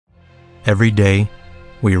Every day,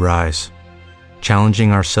 we rise,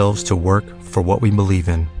 challenging ourselves to work for what we believe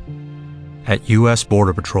in. At U.S.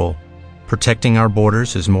 Border Patrol, protecting our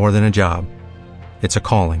borders is more than a job. It's a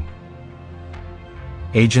calling.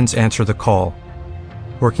 Agents answer the call,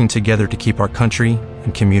 working together to keep our country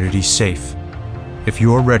and communities safe. If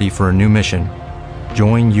you are ready for a new mission,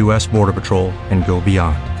 join U.S. Border Patrol and go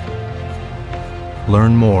beyond.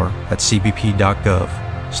 Learn more at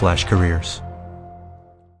cbp.gov/careers.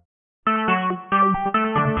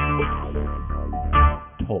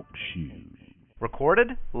 Talk shoes.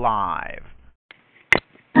 Recorded live.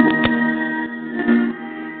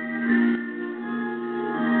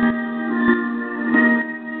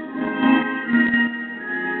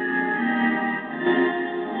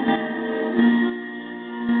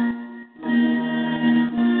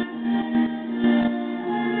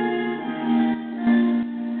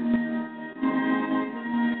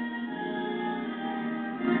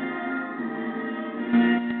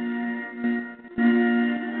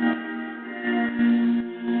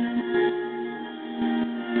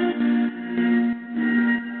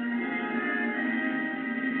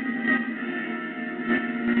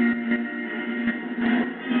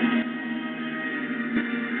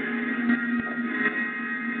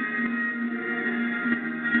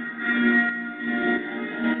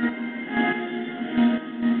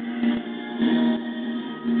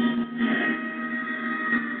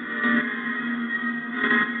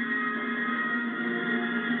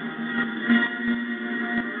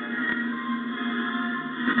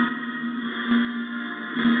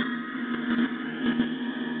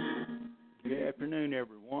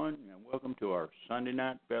 Sunday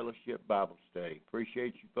night fellowship Bible study.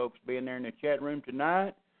 Appreciate you folks being there in the chat room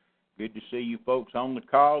tonight. Good to see you folks on the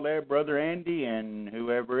call there, Brother Andy, and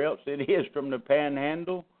whoever else it is from the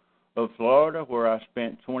Panhandle of Florida, where I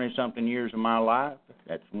spent 20-something years of my life.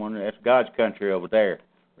 That's God's country over there,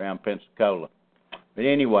 around Pensacola. But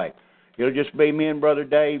anyway, it'll just be me and Brother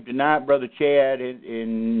Dave tonight. Brother Chad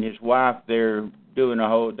and his wife, they're doing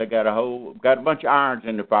they got a bunch of irons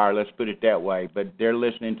in the fire, let's put it that way, but they're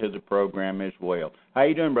listening to the program as well. How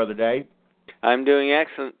you doing, Brother Dave? I'm doing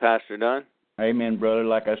excellent, Pastor Don. Amen, brother.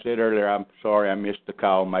 Like I said earlier, I'm sorry I missed the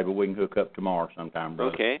call. Maybe we can hook up tomorrow sometime,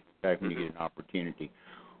 brother. Okay. When you get an opportunity.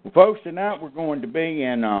 Well, folks, tonight we're going to be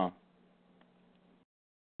in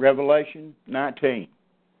Revelation 19.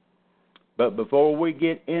 But before we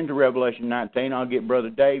get into Revelation 19, I'll get Brother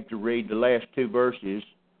Dave to read the last two verses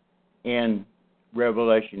in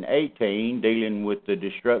Revelation 18, dealing with the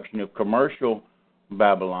destruction of commercial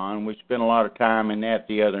Babylon. We spent a lot of time in that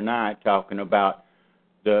the other night, talking about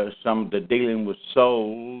some of the dealing with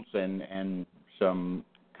souls and some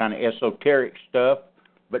kind of esoteric stuff,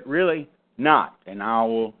 but really not. And I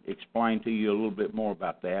will explain to you a little bit more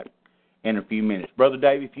about that in a few minutes. Brother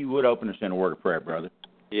Dave, if you would open us in a word of prayer, brother.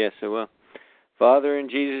 Yes, I will. Father, in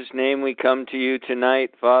Jesus' name we come to you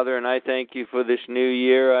tonight, Father, and I thank you for this new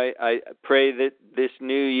year. I pray that this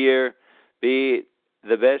new year be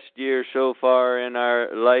the best year so far in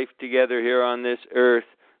our life together here on this earth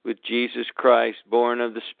with Jesus Christ, born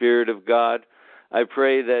of the Spirit of God. I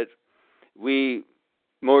pray that we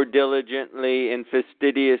more diligently and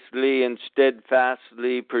fastidiously and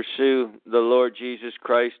steadfastly pursue the Lord Jesus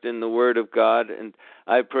Christ in the Word of God, and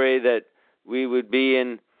I pray that we would be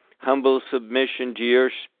in humble submission to your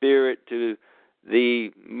Spirit, to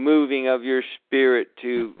the moving of your Spirit,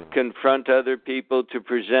 to confront other people, to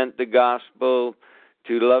present the gospel,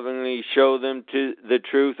 to lovingly show them to the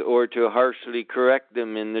truth, or to harshly correct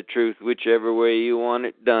them in the truth, whichever way you want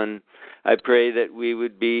it done. I pray that we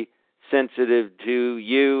would be sensitive to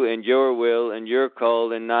you and your will and your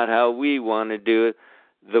call, and not how we want to do it,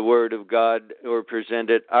 the Word of God, or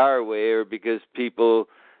present it our way, or because people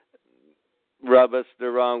rub us the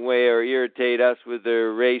wrong way or irritate us with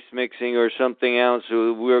their race mixing or something else.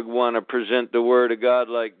 We want to present the Word of God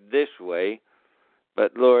like this way.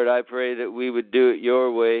 But, Lord, I pray that we would do it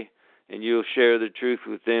your way, and you'll share the truth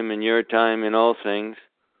with them in your time in all things.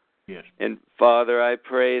 Yes. And, Father, I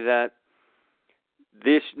pray that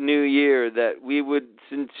this new year that we would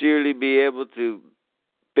sincerely be able to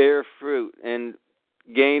bear fruit and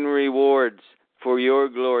gain rewards for your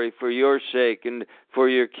glory, for your sake, and for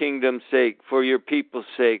your kingdom's sake, for your people's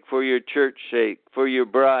sake, for your church's sake, for your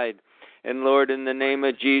bride. And Lord, in the name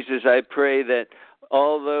of Jesus, I pray that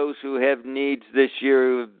all those who have needs this year,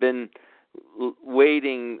 who have been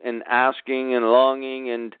waiting and asking and longing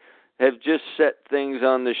and have just set things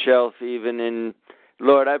on the shelf even, and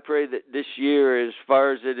Lord, I pray that this year, as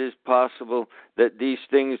far as it is possible, that these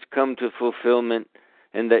things come to fulfillment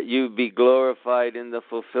and that you be glorified in the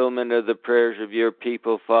fulfillment of the prayers of your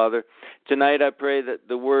people, Father. Tonight I pray that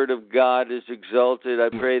the Word of God is exalted. I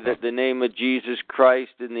pray that the name of Jesus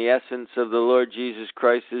Christ and the essence of the Lord Jesus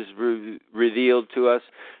Christ is revealed to us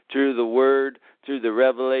through the Word, through the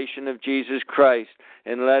revelation of Jesus Christ,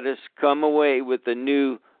 and let us come away with a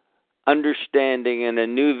new understanding and a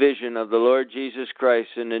new vision of the Lord Jesus Christ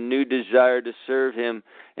and a new desire to serve Him.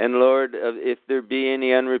 And Lord, if there be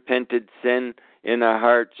any unrepented sin in our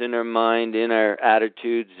hearts, in our mind, in our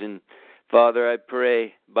attitudes, and Father, I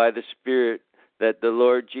pray by the Spirit that the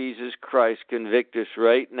Lord Jesus Christ convict us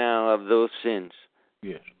right now of those sins.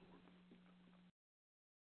 Yes.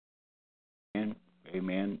 Amen,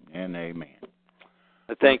 amen, and amen.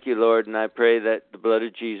 I thank you, Lord, and I pray that the blood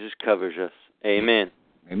of Jesus covers us. Amen.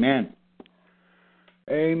 Amen.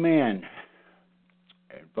 Amen.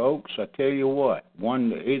 And folks, I tell you what,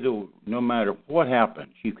 no matter what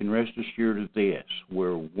happens, you can rest assured of this.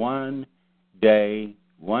 We're 1 day,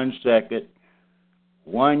 1 second,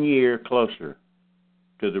 1 year closer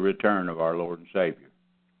to the return of our Lord and Savior.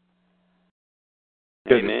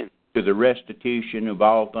 Amen. To the restitution of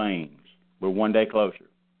all things. We're 1 day closer.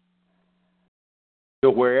 To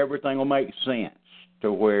where everything will make sense.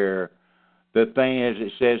 To where the thing, as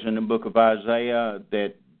it says in the book of Isaiah,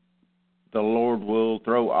 that the Lord will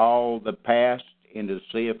throw all the past into the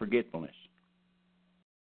sea of forgetfulness.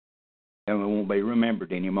 And it won't be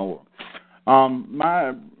remembered anymore.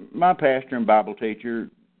 My pastor and Bible teacher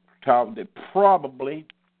taught that probably,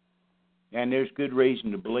 and there's good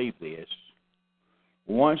reason to believe this,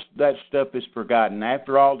 once that stuff is forgotten,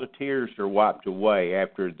 after all the tears are wiped away,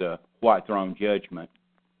 after the white throne judgment,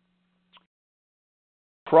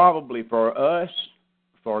 probably for us,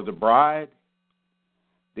 for the bride,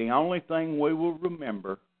 the only thing we will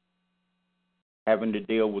remember having to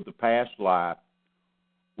deal with the past life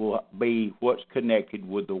will be what's connected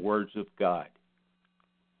with the words of God,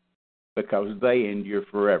 because they endure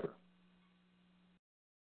forever.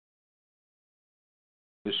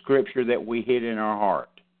 The scripture that we hid in our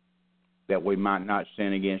heart, that we might not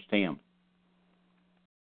sin against Him.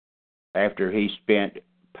 After He spent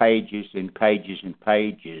pages and pages and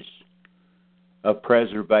pages of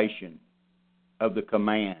preservation of the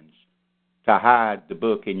commands to hide the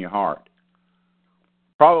book in your heart.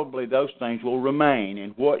 Probably those things will remain,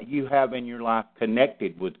 and what you have in your life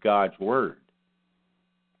connected with God's Word,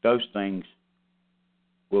 those things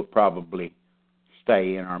will probably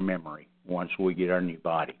stay in our memory once we get our new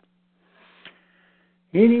body.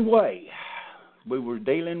 Anyway, we were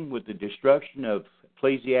dealing with the destruction of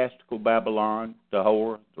ecclesiastical Babylon, the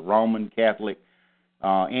whore, the Roman Catholic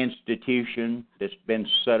institution that's been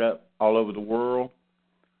set up all over the world.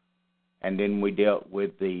 And then we dealt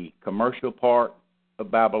with the commercial part of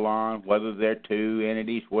Babylon, whether they're two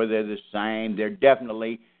entities, whether they're the same. They're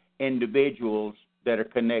definitely individuals that are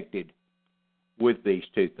connected with these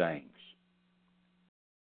two things.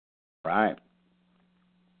 Right?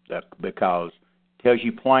 Because it tells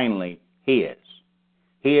you plainly His.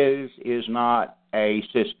 His is not a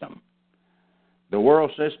system. The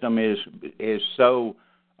world system is so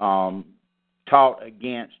taught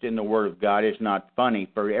against in the Word of God. It's not funny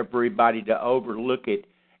for everybody to overlook it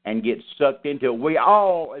and get sucked into it. We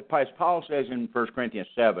all, as Paul says in 1 Corinthians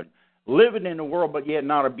 7, living in the world but yet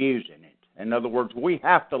not abusing it. In other words, we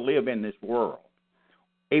have to live in this world,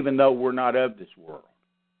 even though we're not of this world.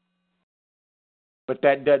 But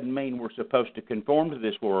that doesn't mean we're supposed to conform to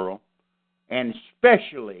this world, and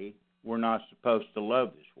especially we're not supposed to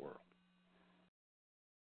love this world.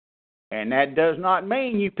 And that does not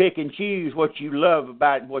mean you pick and choose what you love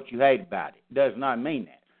about it and what you hate about it. It does not mean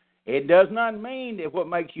that. It does not mean that what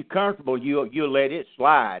makes you comfortable, you'll let it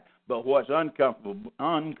slide. But what's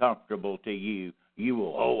uncomfortable to you, you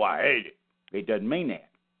will, I hate it. It doesn't mean that.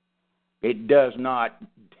 It does not.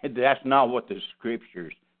 That's not what the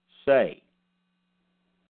Scriptures say.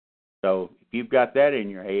 So if you've got that in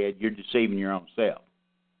your head, you're deceiving your own self.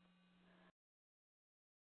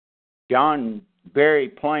 John very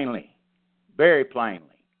plainly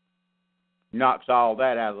knocks all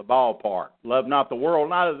that out of the ballpark. Love not the world,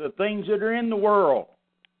 neither the things that are in the world.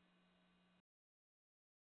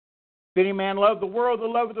 If any man love the world, the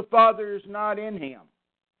love of the Father is not in him.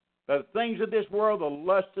 The things of this world, the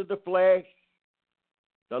lust of the flesh,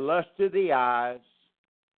 the lust of the eyes,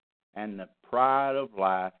 and the pride of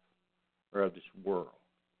life are of this world.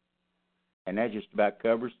 And that just about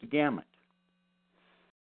covers the gamut.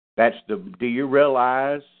 Do you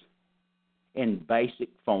realize in basic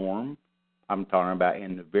form, I'm talking about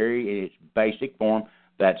in its basic form,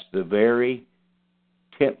 that's the very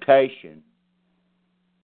temptation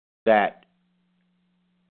that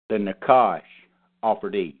the Nakash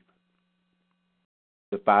offered Eve.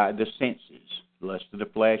 The senses, lust of the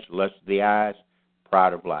flesh, lust of the eyes,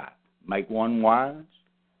 pride of life. Make one wise,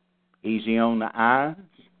 easy on the eyes,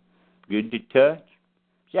 good to touch.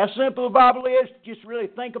 See how simple the Bible is? Just really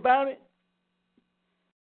think about it.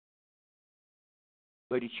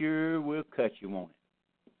 But it sure will cut you, won't it?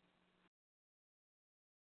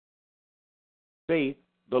 See,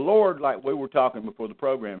 the Lord, like we were talking before the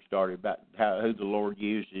program started, about who the Lord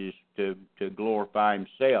uses to glorify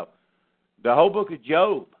Himself. The whole book of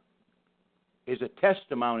Job is a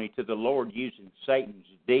testimony to the Lord using Satan's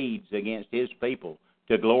deeds against His people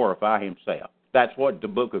to glorify Himself. That's what the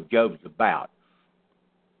book of Job is about.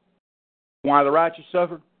 Why the righteous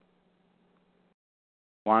suffer?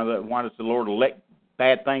 Why does the Lord let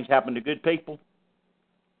bad things happen to good people?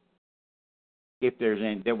 If there's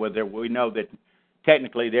any, we know that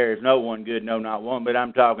technically there is no one good, no, not one, but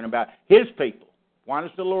I'm talking about His people. Why does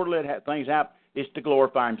the Lord let things happen? It's to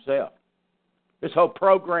glorify Himself. This whole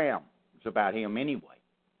program is about Him anyway.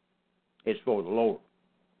 It's for the Lord.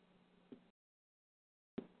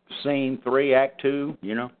 Scene 3, Act 2,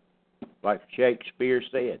 like Shakespeare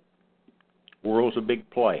said, world's a big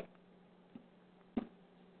play.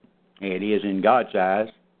 And it is in God's eyes.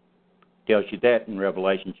 Tells you that in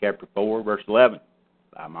Revelation chapter 4, verse 11.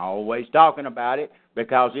 I'm always talking about it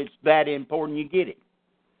because it's that important you get it.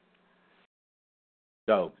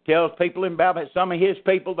 So, tells people in Babylon, some of His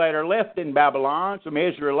people that are left in Babylon, some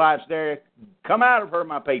Israelites there, come out of her,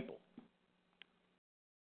 my people.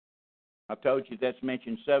 I told you that's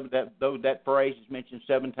mentioned that phrase is mentioned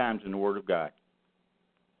 7 times in the Word of God.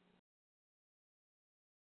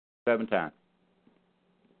 7 times.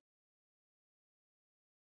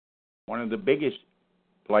 One of the biggest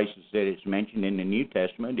places that it's mentioned in the New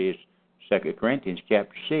Testament is 2 Corinthians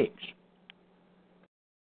chapter 6.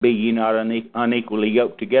 Be ye not unequally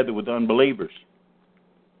yoked together with unbelievers.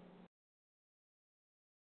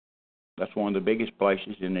 That's one of the biggest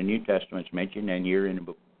places in the New Testament it's mentioned, and you're in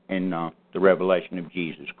the revelation of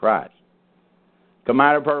Jesus Christ. Come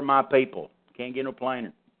out of her, my people. Can't get no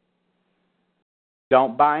plainer.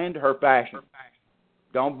 Don't buy into her fashion.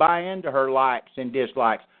 Don't buy into her likes and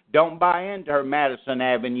dislikes. Don't buy into her Madison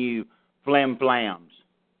Avenue flim-flams.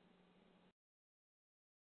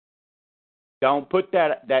 Don't put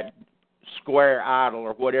that square idol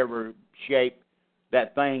or whatever shape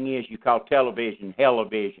that thing is you call television,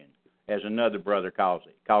 hell-o-vision, as another brother calls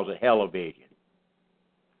it. Calls it hell-o-vision.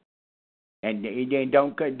 And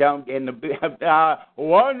don't I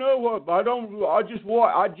know what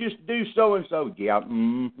I just do so and so. Yeah,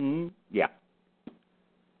 yeah.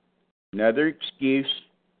 Another excuse.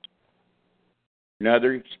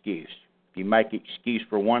 If you make excuse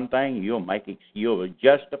for one thing, you'll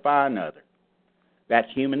justify another. That's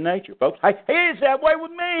human nature, folks. Hey, it's that way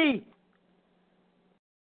with me.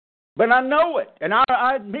 But I know it, and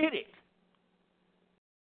I admit it.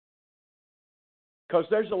 Because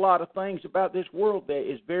there's a lot of things about this world that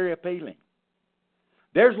is very appealing.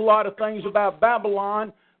 There's a lot of things about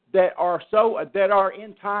Babylon that are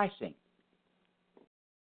enticing.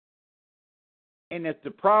 And if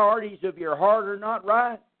the priorities of your heart are not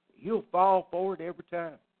right, you'll fall for it every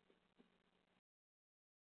time.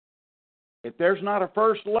 If there's not a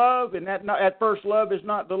first love, and that first love is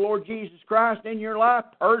not the Lord Jesus Christ in your life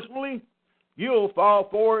personally, you'll fall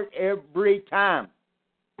for it every time.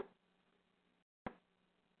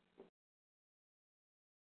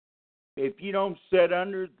 If you don't sit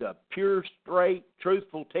under the pure, straight,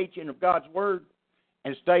 truthful teaching of God's Word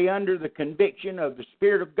and stay under the conviction of the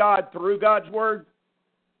Spirit of God through God's Word,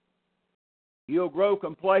 you'll grow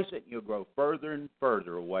complacent. You'll grow further and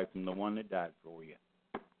further away from the one that died for you.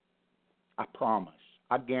 I promise.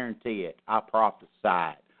 I guarantee it. I prophesy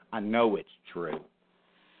it. I know it's true.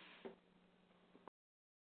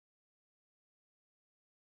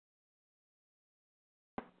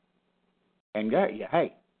 And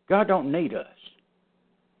God don't need us.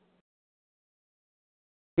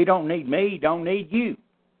 He don't need me. He don't need you.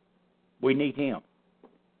 We need Him.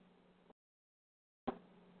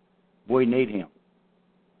 We need Him.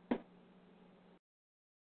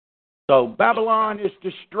 So Babylon is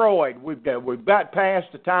destroyed. We've got past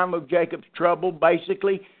the time of Jacob's trouble,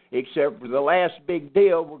 basically, except for the last big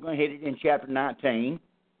deal. We're going to hit it in chapter 19.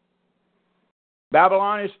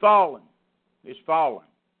 Babylon is fallen. It's fallen.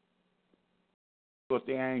 That's what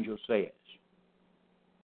the angel says.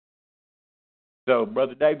 So,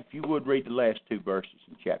 Brother Dave, if you would read the last 2 verses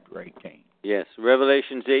in chapter 18. Yes,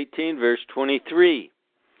 Revelations 18, verse 23.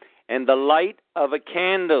 And the light of a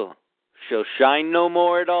candle shall shine no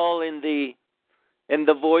more at all in thee, and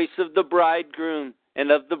the voice of the bridegroom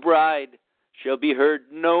and of the bride shall be heard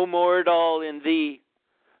no more at all in thee.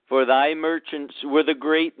 For thy merchants were the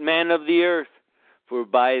great men of the earth. For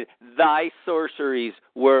by thy sorceries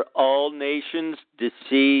were all nations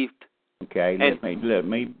deceived. Okay, let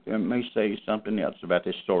me say something else about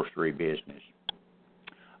this sorcery business.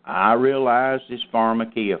 I realize it's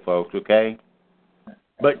pharmakia, folks, okay?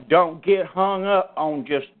 But don't get hung up on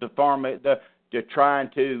just the trying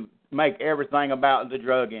to make everything about the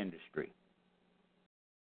drug industry.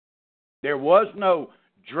 There was no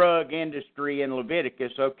drug industry in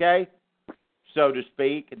Leviticus, okay? So to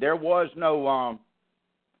speak. There was no,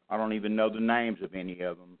 I don't even know the names of any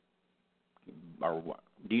of them. Or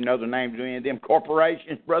do you know the names of any of them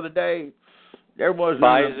corporations, Brother Dave? There was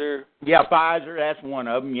Pfizer. Yeah, Pfizer, that's one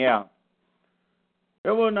of them, yeah.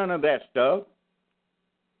 There was none of that stuff.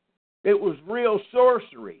 It was real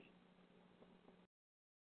sorcery.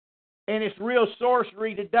 And it's real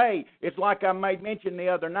sorcery today. It's like I made mention the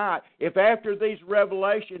other night. If after these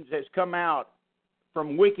revelations that's come out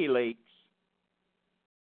from WikiLeaks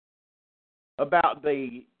about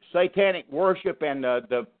the satanic worship and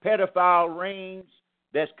the pedophile rings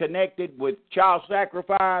that's connected with child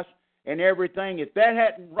sacrifice and everything, if that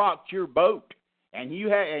hadn't rocked your boat, and you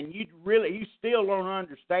still don't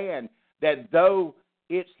understand that though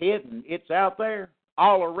it's hidden, it's out there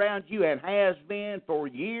all around you and has been for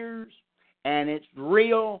years, and it's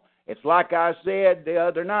real. It's like I said the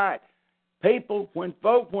other night. People, when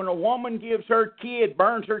a woman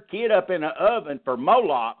burns her kid up in an oven for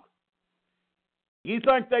Moloch, you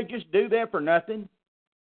think they just do that for nothing?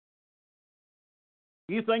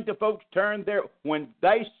 You think the folks when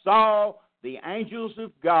they saw the angels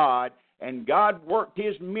of God and God worked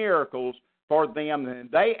His miracles for them,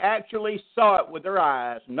 and they actually saw it with their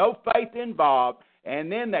eyes, no faith involved,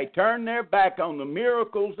 and then they turned their back on the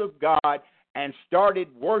miracles of God and started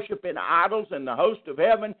worshiping idols in the host of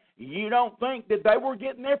heaven, you don't think that they were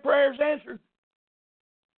getting their prayers answered?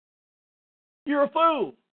 You're a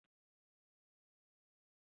fool.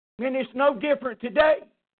 And it's no different today.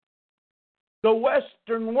 The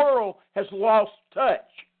Western world has lost touch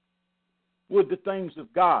with the things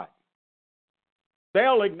of God.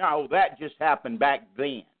 They'll ignore that just happened back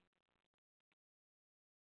then.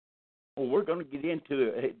 Well, we're going to get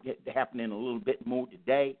into it happening a little bit more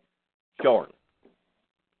today, shortly.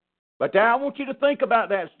 But now I want you to think about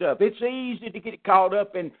that stuff. It's easy to get caught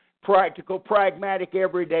up in practical, pragmatic,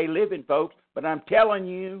 everyday living, folks. But I'm telling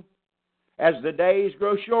you, as the days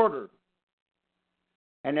grow shorter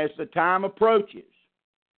and as the time approaches,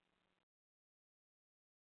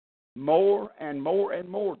 more and more and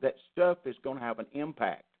more, that stuff is going to have an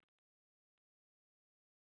impact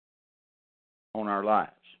on our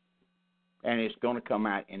lives. And it's going to come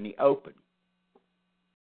out in the open.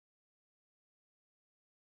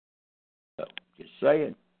 So, just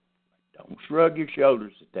saying, don't shrug your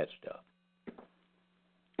shoulders at that stuff.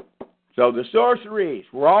 So the sorceries,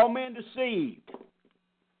 were all men deceived?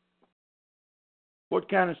 What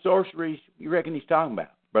kind of sorceries you reckon he's talking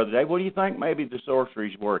about? Brother Dave, what do you think maybe the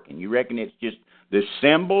sorcery's working? You reckon it's just the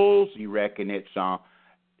symbols? You reckon it's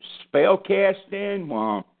spell casting?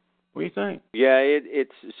 Well, what do you think? Yeah,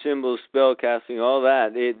 it's symbols, spell casting, all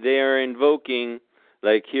that. They are invoking,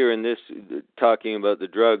 like here in this, talking about the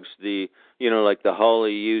drugs, like the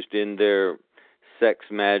holly used in their sex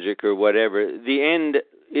magic or whatever. The end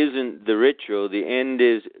isn't the ritual. The end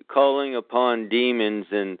is calling upon demons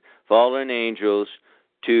and fallen angels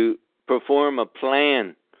to perform a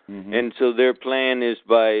plan. Mm-hmm. And so their plan is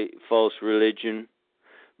by false religion,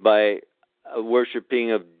 by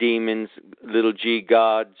worshiping of demons, little g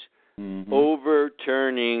gods, mm-hmm.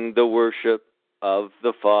 overturning the worship of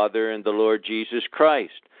the Father and the Lord Jesus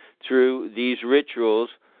Christ through these rituals.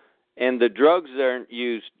 And the drugs aren't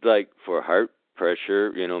used like for heart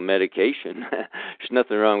pressure, medication. There's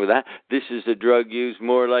nothing wrong with that. This is a drug used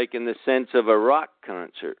more like in the sense of a rock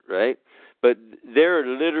concert, right? But they're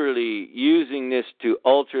literally using this to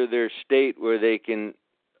alter their state where they can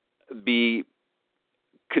be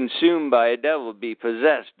consumed by a devil, be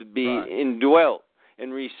possessed, be indwelt,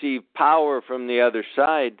 and receive power from the other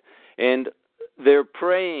side. And they're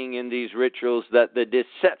praying in these rituals that the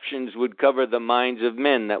deceptions would cover the minds of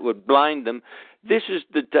men, that would blind them. This is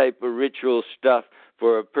the type of ritual stuff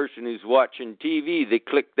for a person who's watching TV. They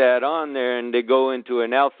click that on there and they go into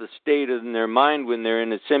an alpha state in their mind when they're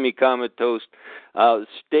in a semi-comatose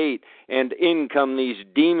state. And in come these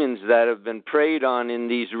demons that have been preyed on in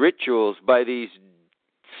these rituals by these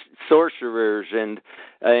sorcerers and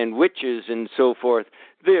witches and so forth.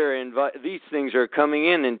 These things are coming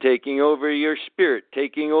in and taking over your spirit,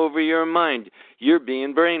 taking over your mind. You're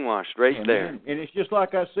being brainwashed right there. And it's just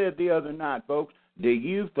like I said the other night, folks. Do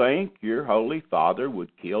you think your Holy Father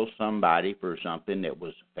would kill somebody for something that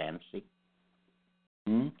was fantasy?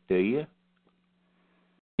 Do you?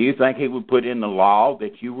 Do you think he would put in the law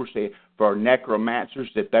that you were saying for necromancers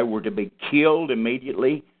that they were to be killed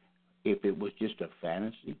immediately if it was just a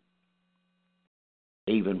fantasy?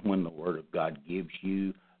 Even when the Word of God gives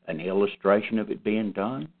you an illustration of it being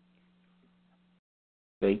done?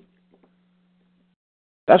 See?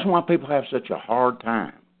 That's why people have such a hard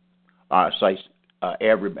time.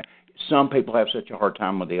 Some people have such a hard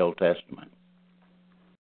time with the Old Testament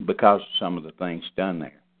because of some of the things done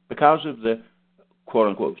there. Because of the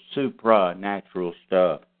quote-unquote supernatural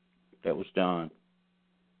stuff that was done.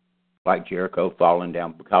 Like Jericho falling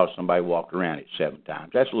down because somebody walked around it 7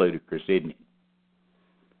 times. That's ludicrous, isn't it?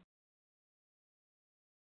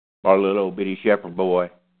 Or a little old bitty shepherd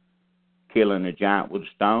boy killing a giant with a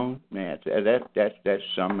stone. Man, that's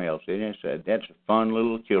something else. That's a fun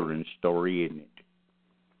little children's story, isn't it?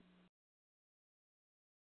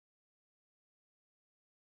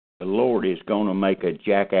 The Lord is going to make a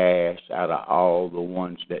jackass out of all the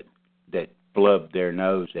ones that flub their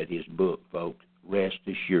nose at His book, folks. Rest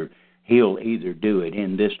assured. He'll either do it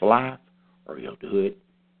in this life or He'll do it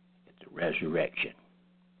at the resurrection.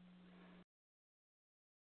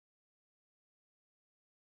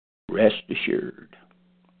 Rest assured,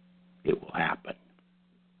 it will happen.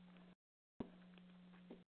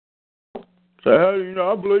 So how do you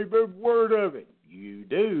know? I believe every word of it. You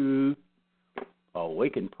do. Oh, we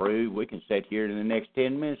can sit here in the next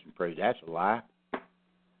 10 minutes and prove that's a lie.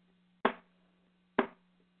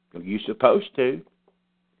 You're supposed to.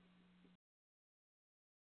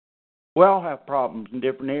 We all have problems in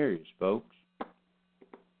different areas, folks. The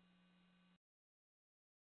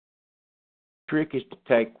trick is to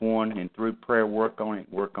take one and through prayer work on it.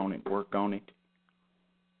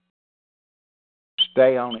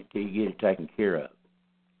 Stay on it till you get it taken care of.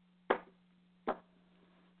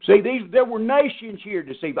 See, there were nations here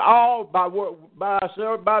deceived, all by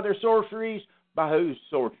their sorceries. By whose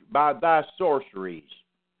sorcery? By thy sorceries.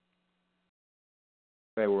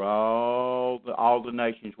 They were all the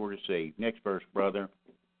nations were deceived. Next verse, brother.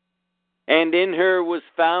 And in her was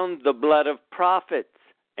found the blood of prophets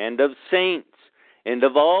and of saints and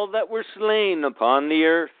of all that were slain upon the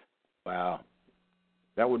earth. Wow,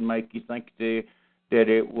 that would make you think that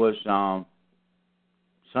it was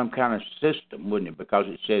some kind of system, wouldn't it? Because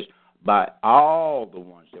it says by all the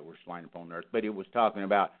ones that were slain upon the earth, but it was talking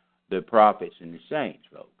about the prophets and the saints,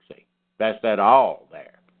 folks. See, that's that all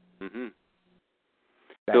there. Mm-hmm.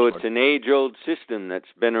 So it's an age-old system that's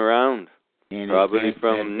been around, probably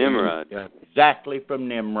from Nimrod. Exactly from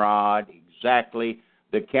Nimrod, exactly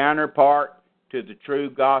the counterpart to the true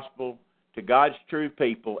gospel, to God's true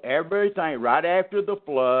people. Everything right after the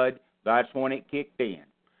flood, that's when it kicked in.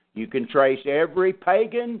 You can trace every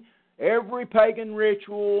pagan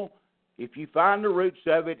ritual. If you find the roots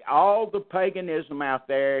of it, all the paganism out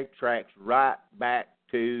there tracks right back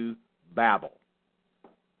to Babel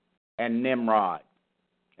and Nimrod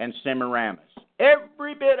and Semiramis.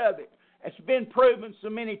 Every bit of it. It's been proven so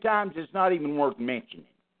many times it's not even worth mentioning.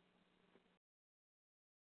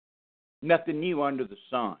 Nothing new under the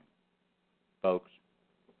sun, folks.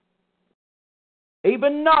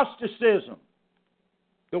 Even Gnosticism,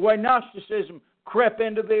 the way Gnosticism crept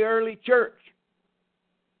into the early church.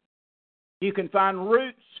 You can find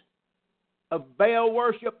roots of Baal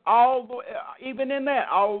worship even in that,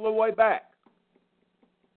 all the way back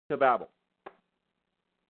to Babel.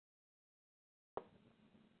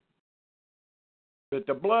 But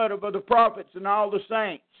the blood of the prophets and all the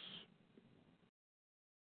saints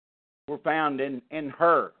were found in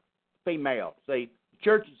her, female. See, the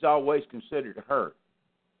church is always considered her,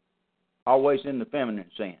 always in the feminine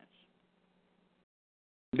sense.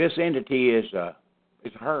 This entity is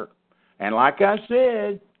her. And like I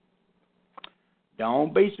said,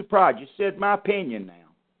 don't be surprised. Just said my opinion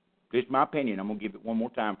now. Just my opinion. I'm going to give it one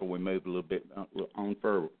more time before we move a little bit on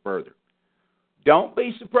further. Don't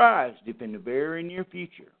be surprised if in the very near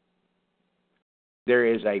future there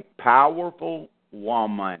is a powerful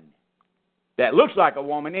woman that looks like a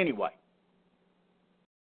woman anyway.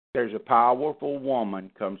 There's a powerful woman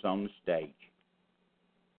comes on the stage.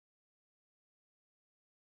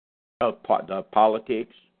 Of the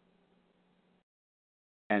politics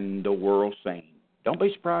and the world scene. Don't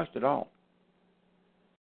be surprised at all.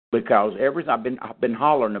 Because I've been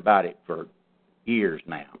hollering about it for years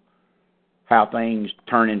now. How things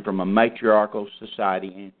turning from a matriarchal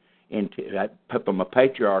society into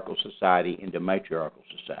patriarchal society into matriarchal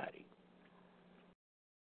society.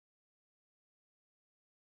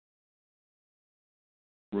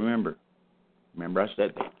 Remember I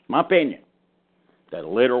said that. My opinion. the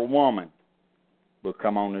little woman will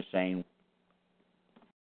come on the scene.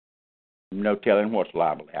 No telling what's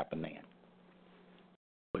liable to happen then.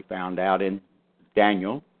 We found out in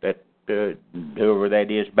Daniel that whoever that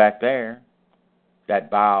is back there, that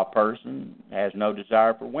vile person, has no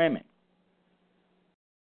desire for women.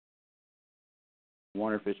 I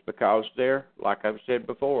wonder if it's because they're, like I've said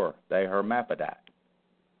before, they're hermaphrodite.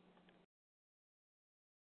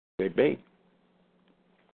 Could be.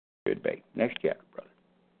 Could be. Next chapter, brother.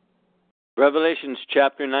 Revelations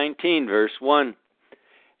chapter 19, verse 1.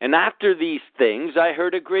 And after these things I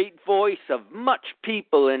heard a great voice of much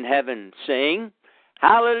people in heaven, saying,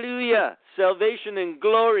 Hallelujah! Salvation and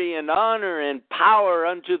glory and honor and power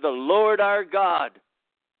unto the Lord our God.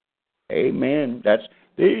 Amen.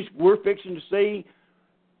 We're fixing to see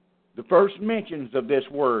the first mentions of this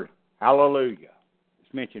word, hallelujah.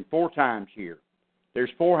 It's mentioned 4 times here. There's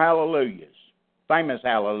 4 hallelujahs, famous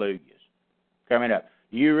hallelujahs coming up.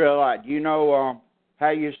 Do you know how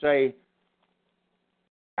you say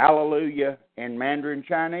hallelujah in Mandarin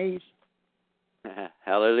Chinese?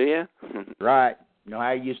 Hallelujah. Right. You know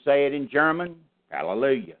how you say it in German?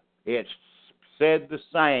 Hallelujah. It's said the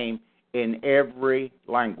same in every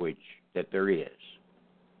language that there is.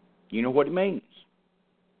 You know what it means?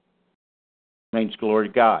 It means glory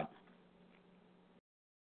to God.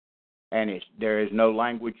 And there is no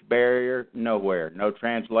language barrier nowhere, no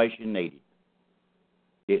translation needed.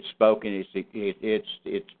 It's spoken,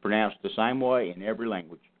 it's pronounced the same way in every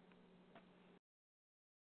language.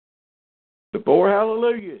 The 4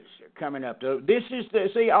 hallelujahs are coming up. This is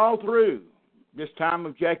all through this time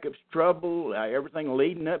of Jacob's trouble, everything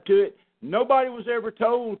leading up to it. Nobody was ever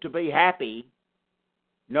told to be happy.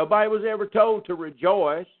 Nobody was ever told to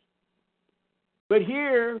rejoice. But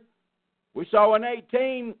here, we saw in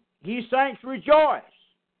 18, ye saints rejoice.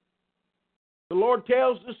 The Lord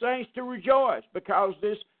tells the saints to rejoice because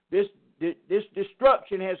this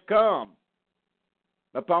destruction has come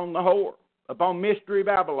upon the whore, upon Mystery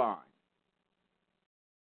Babylon.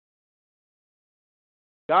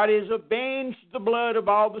 God has avenged the blood of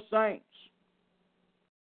all the saints.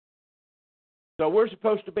 So we're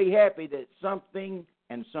supposed to be happy that something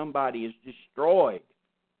and somebody is destroyed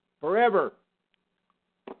forever.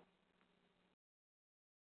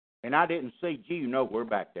 And I didn't see you nowhere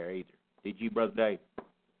back there either. Did you, Brother Dave?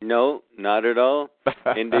 No, not at all.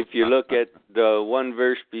 And if you look at the one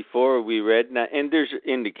verse before we read, now, and there's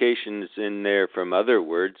indications in there from other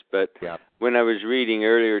words, but when I was reading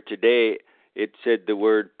earlier today, it said the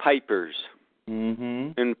word pipers.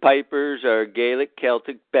 Mm-hmm. And pipers are Gaelic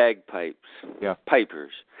Celtic bagpipes. Yeah.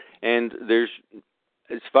 Pipers. And there's,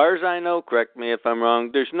 as far as I know, correct me if I'm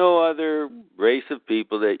wrong, there's no other race of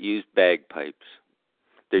people that use bagpipes.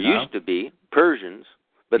 There used to be Persians,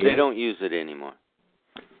 but they don't use it anymore.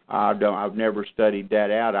 I've never studied that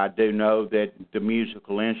out. I do know that the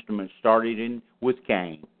musical instrument started with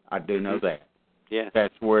Cain. I do know that. Yeah.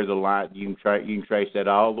 That's where the line, you can trace that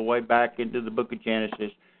all the way back into the book of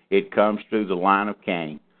Genesis. It comes through the line of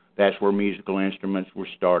Cain. That's where musical instruments were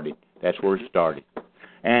started. That's where it started.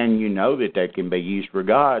 And you know that they can be used for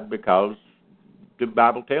God because the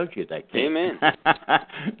Bible tells you they can. Amen.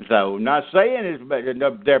 So not saying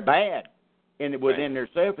they're bad. Within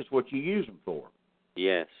themselves, it's what you use them for.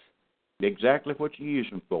 Yes. Exactly what you use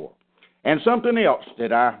them for. And something else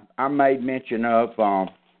that I made mention of,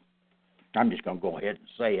 I'm just going to go ahead and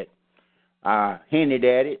say it. I hinted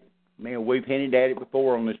at it. We've hinted at it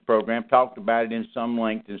before on this program, talked about it in some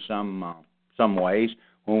length in some ways.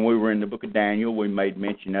 When we were in the book of Daniel, we made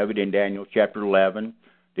mention of it in Daniel chapter 11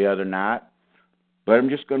 the other night. But I'm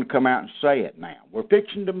just going to come out and say it now. We're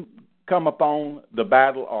fixing to come upon the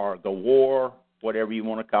battle or the war, whatever you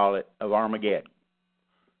want to call it, of Armageddon,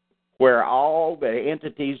 where all the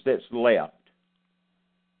entities that's left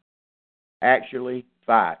actually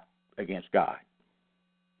fight against God.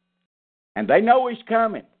 And they know he's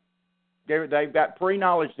coming. They've got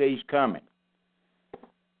pre-knowledge that he's coming.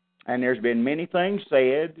 And there's been many things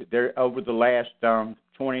said there over the last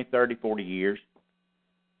 20, 30, 40 years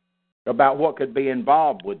about what could be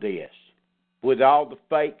involved with this, with all the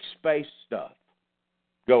fake space stuff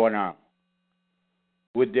going on,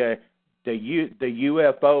 with the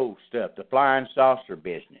UFO stuff, the flying saucer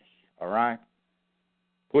business, all right?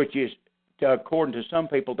 Which is, according to some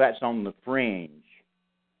people, that's on the fringe.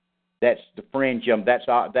 That's the fringe. That's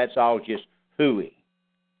all just hooey.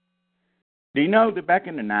 Do you know that back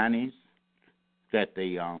in the 90s that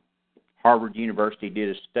the Harvard University did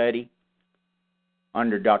a study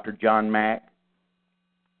under Dr. John Mack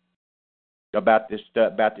about this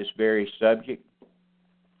very subject?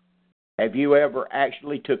 Have you ever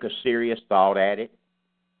actually took a serious thought at it?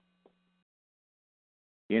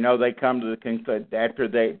 They come to the conclusion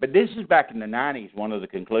but this is back in the 90s, one of the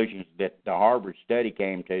conclusions that the Harvard study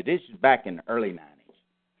came to. This is back in the early 90s.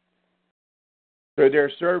 Through their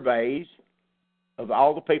surveys of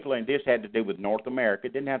all the people, and this had to do with North America,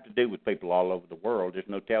 it didn't have to do with people all over the world. There's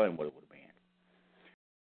no telling what it would have been.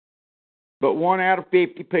 But 1 out of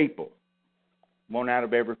 50 people, 1 out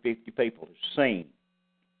of every 50 people has seen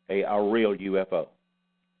a real UFO.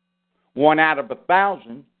 1 out of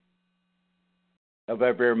 1,000 of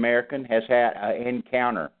every American has had an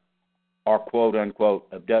encounter or quote-unquote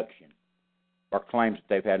abduction or claims that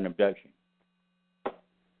they've had an abduction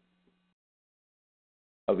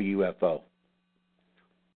of a UFO.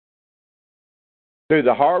 Through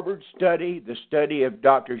the Harvard study, the study of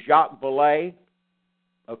Dr. Jacques Vallée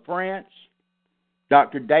of France,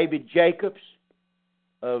 Dr. David Jacobs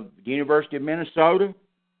of the University of Minnesota,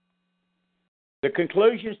 the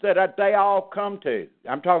conclusions that they all come to,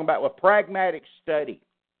 I'm talking about a pragmatic study,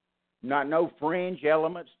 not no fringe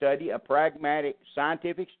element study, a pragmatic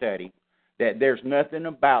scientific study, that there's nothing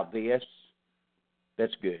about this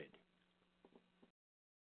that's good.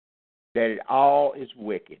 That it all is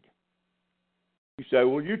wicked. You say,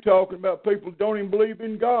 well, you're talking about people who don't even believe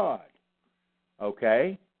in God.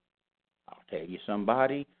 Okay. I'll tell you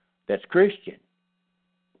somebody that's Christian,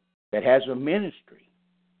 that has a ministry,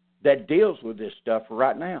 that deals with this stuff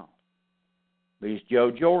right now. He's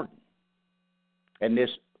Joe Jordan. And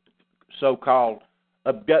this so-called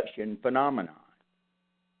abduction phenomenon.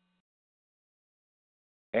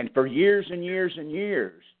 And for years and years and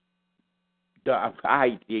years, I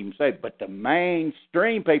hate to even say it, but the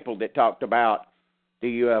mainstream people that talked about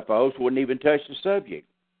the UFOs wouldn't even touch the subject.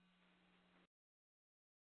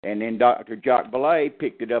 And then Dr. Jacques Vallée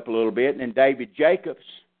picked it up a little bit, and then David Jacobs,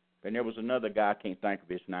 and there was another guy, I can't think of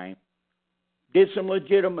his name, did some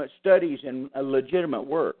legitimate studies and legitimate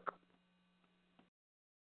work.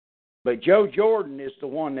 But Joe Jordan is the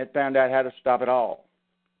one that found out how to stop it all.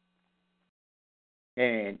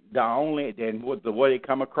 And the way he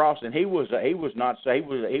come across, and he was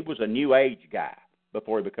a New Age guy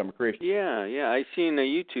before he became a Christian. Yeah, I seen a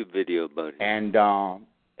YouTube video about it. And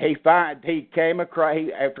he came across,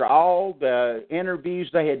 after all the interviews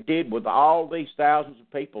they had did with all these thousands of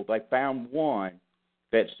people, they found one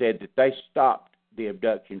that said that they stopped the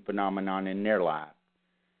abduction phenomenon in their life,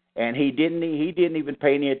 and he didn't even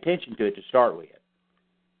pay any attention to it to start with,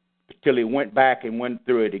 until he went back and went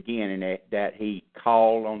through it again, and that he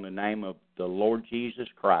called on the name of the Lord Jesus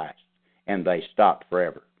Christ, and they stopped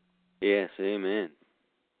forever. Yes, amen.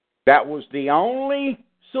 That was the only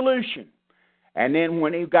solution. And then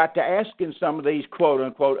when he got to asking some of these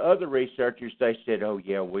quote-unquote other researchers, they said, oh,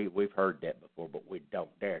 yeah, we've heard that before, but we don't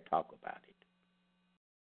dare talk about it.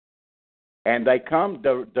 And they come,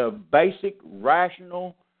 the basic,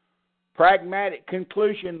 rational, pragmatic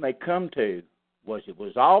conclusion they come to was it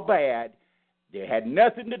was all bad. It had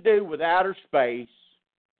nothing to do with outer space,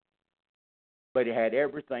 but it had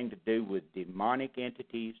everything to do with demonic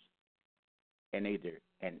entities and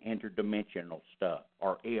interdimensional stuff,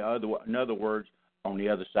 or in other words, on the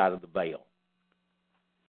other side of the veil.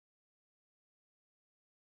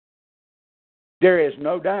 There is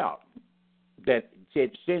no doubt that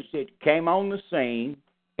since it came on the scene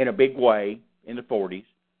in a big way in the 40s,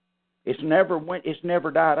 it's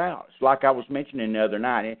never died out. It's like I was mentioning the other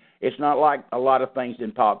night. It's not like a lot of things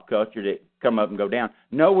in pop culture that come up and go down.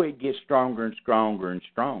 No, it gets stronger and stronger and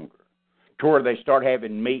stronger, to where they start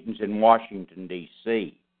having meetings in Washington,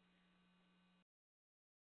 D.C.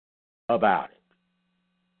 about it.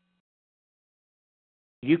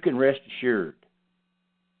 You can rest assured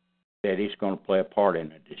that it's going to play a part in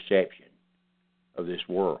the deception of this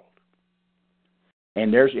world.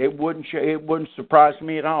 And it wouldn't surprise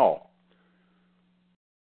me at all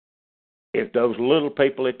if those little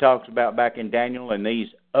people it talks about back in Daniel and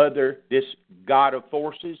this God of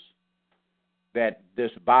forces, that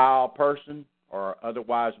this vile person, or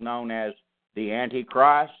otherwise known as the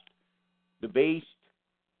Antichrist, the beast,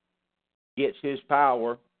 gets his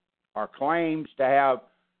power or claims to have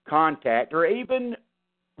contact, or even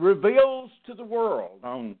reveals to the world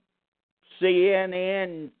on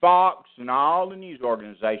CNN, Fox, and all the news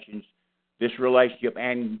organizations this relationship,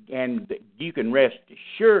 and you can rest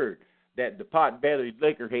assured that the pot-bellied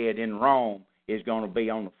liquorhead in Rome is going to be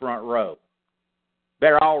on the front row.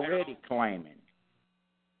 They're already claiming.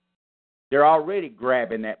 They're already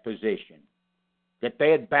grabbing that position, that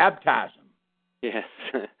they'd baptize them. Yes.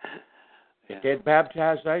 That they'd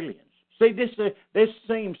baptize aliens. See, this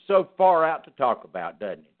seems so far out to talk about,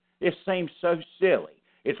 doesn't it? This seems so silly.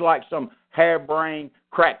 It's like some harebrained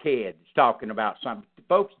crackhead talking about something.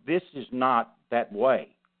 Folks, this is not that way.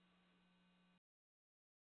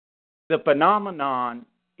 The phenomenon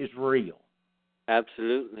is real.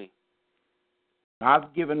 Absolutely.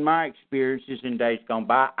 I've given my experiences in days gone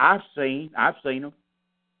by. I've seen them.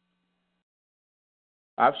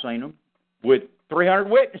 I've seen them with 300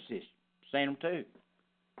 witnesses. Seen them too.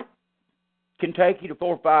 Can take you to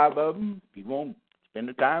 4 or 5 of them. If you want to spend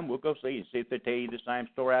the time, we'll go see and see if they tell you the same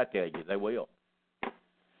story I tell you. They will.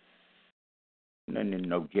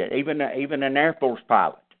 No jet. Even an Air Force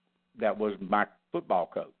pilot that was my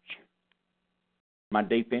football coach, my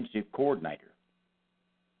defensive coordinator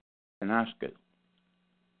in high school.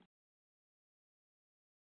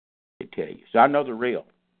 I tell you. So I know they're real.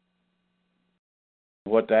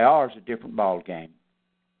 What they are is a different ball game.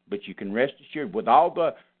 But you can rest assured, with all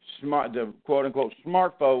the quote unquote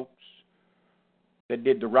smart folks that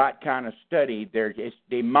did the right kind of study, it's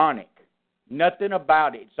demonic. Nothing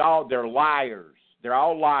about it. They're liars. They're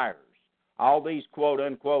all liars. All these quote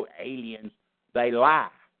unquote aliens, they lie.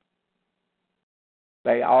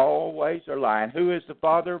 They always are lying. Who is the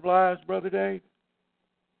father of lies, Brother Dave?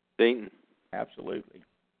 Satan. Absolutely.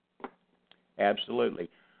 Absolutely.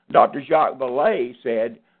 Dr. Jacques Vallée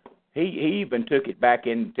said, he even took it back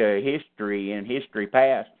into history and history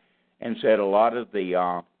past and said a lot of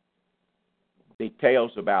the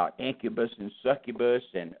tales about incubus and succubus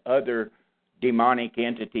and other demonic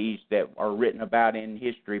entities that are written about in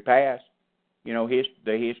history past,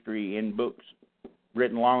 the history in books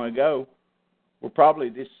written long ago, were probably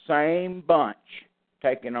this same bunch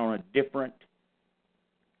taking on a different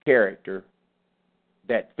character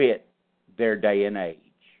that fit their day and age.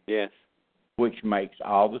 Yes. Which makes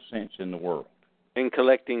all the sense in the world. And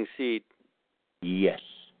collecting seed. Yes.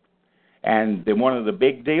 And one of the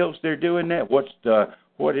big deals they're doing that, what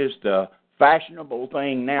is the fashionable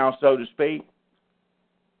thing now, so to speak,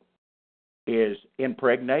 is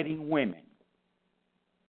impregnating women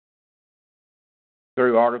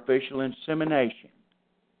through artificial insemination.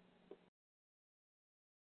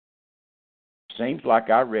 Seems like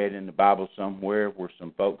I read in the Bible somewhere where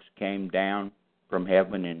some folks came down from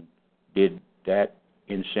heaven and did that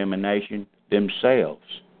insemination themselves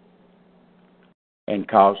and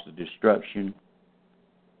caused the destruction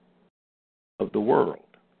of the world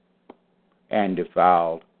and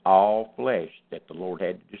defiled all flesh that the Lord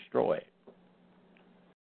had to destroy it.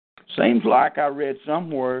 Seems like I read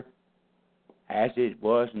somewhere, as it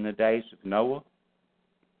was in the days of Noah,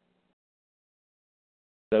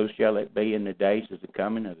 so shall it be in the days of the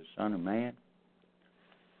coming of the Son of Man.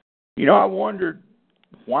 I wondered,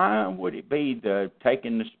 why would it be the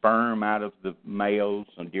taking the sperm out of the males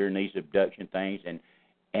during these abduction things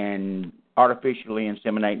and artificially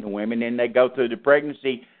inseminating the women, and they go through the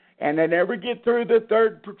pregnancy and they never get through the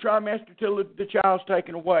third trimester till the child's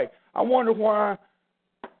taken away? I wonder why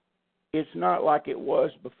it's not like it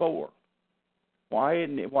was before. Why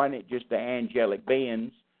isn't it just the angelic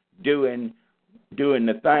beings doing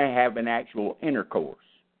the thing, having actual intercourse?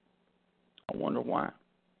 I wonder why.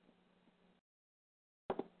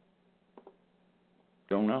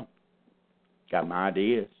 Don't know. Got my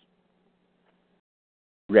ideas.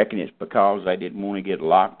 Reckon it's because they didn't want to get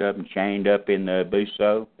locked up and chained up in the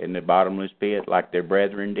Buso, in the bottomless pit, like their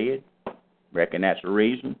brethren did. Reckon that's the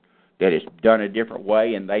reason, that it's done a different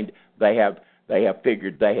way, and they have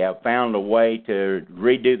figured they have found a way to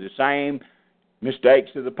redo the same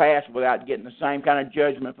mistakes of the past without getting the same kind of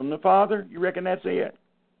judgment from the Father. You reckon that's it?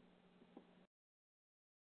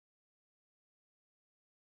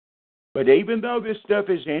 But even though this stuff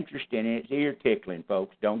is interesting and it's ear-tickling,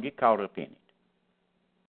 folks, don't get caught up in it.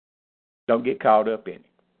 Don't get caught up in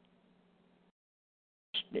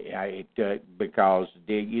it. Because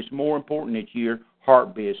it's more important that your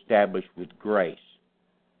heart be established with grace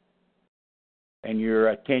and your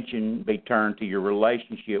attention be turned to your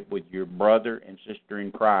relationship with your brother and sister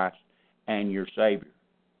in Christ and your Savior,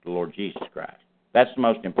 the Lord Jesus Christ. That's the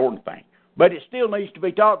most important thing. But it still needs to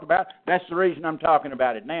be talked about. That's the reason I'm talking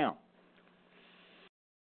about it now.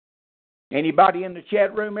 Anybody in the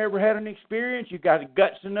chat room ever had an experience? You got the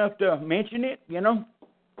guts enough to mention it, You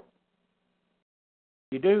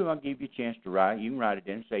do, I'll give you a chance to write. You can write it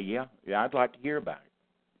in and say, yeah, I'd like to hear about it.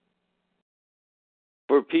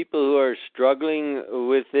 For people who are struggling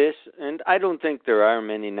with this, and I don't think there are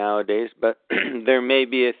many nowadays, but there may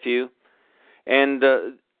be a few. And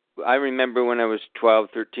I remember when I was 12,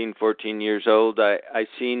 13, 14 years old, I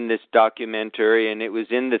seen this documentary, and it was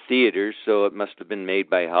in the theaters, so it must have been made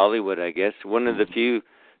by Hollywood, I guess. One of the few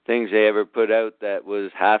things they ever put out that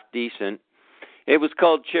was half decent. It was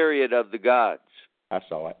called Chariot of the Gods. I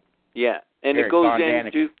saw it. Yeah, and Eric it goes Von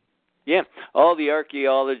into all the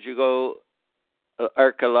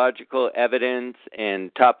archaeological evidence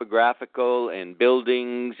and topographical and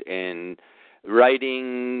buildings and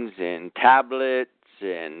writings and tablets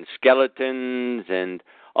and skeletons and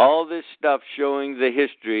all this stuff showing the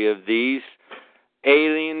history of these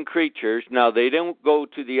alien creatures. Now, they don't go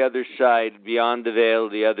to the other side beyond the veil,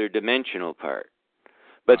 the other dimensional part.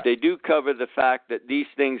 But they do cover the fact that these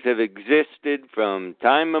things have existed from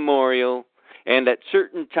time memorial, and at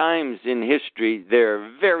certain times in history,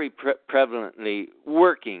 they're very prevalently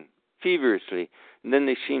working feverishly. And then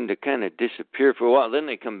they seem to kind of disappear for a while. Then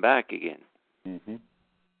they come back again. Mm-hmm.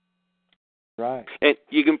 Right. And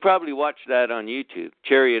you can probably watch that on YouTube,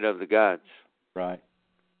 Chariot of the Gods. Right.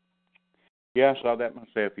 Yeah, I saw that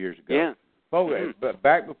myself years ago. Yeah. Folks, but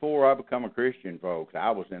back before I become a Christian, folks,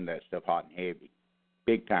 I was in that stuff hot and heavy,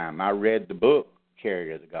 big time. I read the book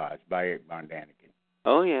Chariot of the Gods by Eric Von Daniken.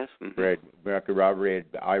 Oh yes. Mm-hmm. I read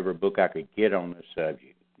every book I could get on this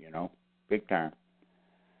subject. Big time.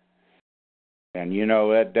 And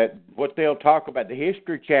that what they'll talk about, the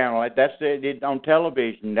History Channel, that's it on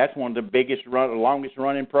television. That's one of the longest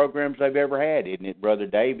running programs they've ever had, isn't it, Brother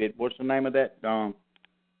David? What's the name of that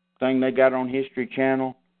thing they got on History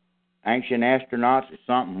Channel? Ancient Astronauts or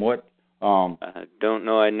something. What? I don't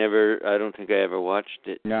know. I don't think I ever watched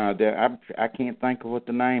it. No, I can't think of what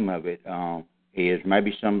the name of it is.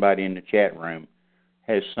 Maybe somebody in the chat room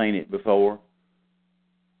has seen it before.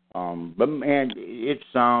 But man, it's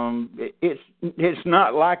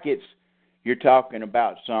not like you're talking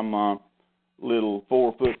about some little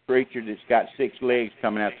 4-foot creature that's got 6 legs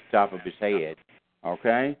coming out the top of his head.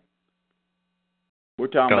 Okay, we're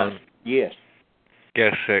talking about yes.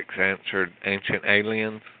 Guest 6 answered Ancient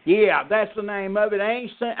Aliens. Yeah, that's the name of it,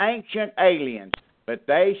 Ancient Aliens. But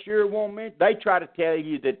they sure won't. They try to tell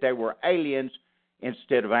you that they were aliens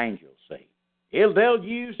instead of angels. See. They'll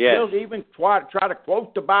even try to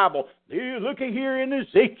quote the Bible. Look at here in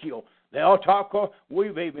Ezekiel. They'll talk.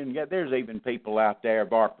 There's even people out there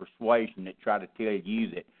of our persuasion that try to tell you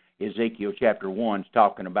that Ezekiel chapter 1 is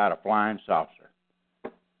talking about a flying saucer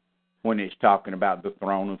when it's talking about the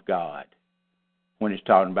throne of God, when it's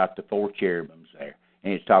talking about the 4 cherubims there,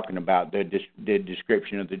 and it's talking about the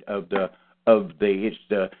description it's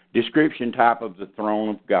the description type of the throne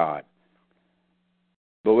of God.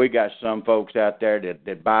 But we got some folks out there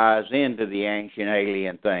that buys into the ancient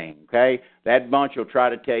alien thing, okay? That bunch will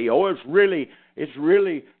try to tell you, it's really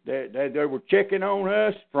they were checking on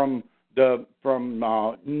us from Nibiru.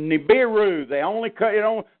 They only cut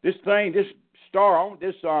this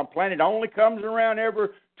planet only comes around every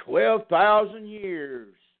 12,000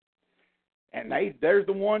 years. And they're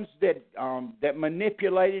the ones that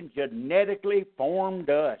manipulated and genetically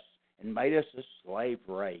formed us and made us a slave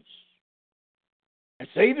race. And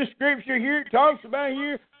see the scripture here, it talks about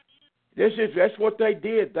here. That's what they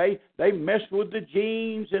did. They messed with the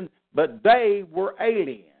genes, but they were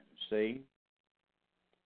aliens, see.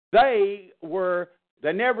 They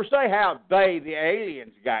never say how the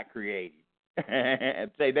aliens got created.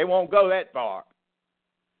 See, they won't go that far.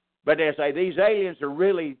 But they say these aliens are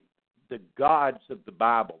really the gods of the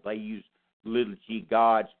Bible. They use little g,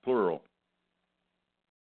 gods, plural.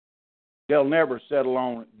 They'll never settle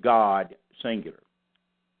on God, singular.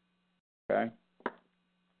 Okay?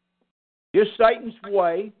 Just Satan's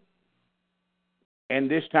way, and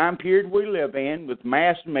this time period we live in with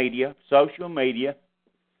mass media, social media,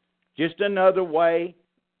 just another way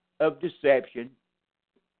of deception,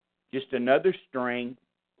 just another string.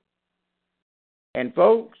 And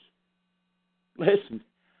folks, listen,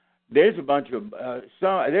 there's a bunch of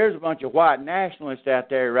white nationalists out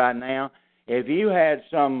there right now. If you had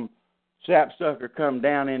some sapsucker come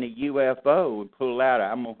down in a UFO and pull out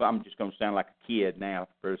I'm just going to sound like a kid now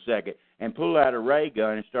for a second, and pull out a ray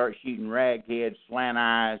gun and start shooting ragheads, slant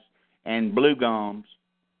eyes, and blue gums,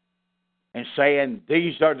 and saying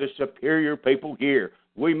these are the superior people here.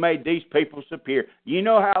 We made these people superior. You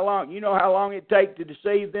know how long it takes to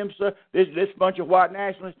deceive them? This bunch of white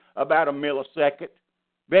nationalists, about a millisecond.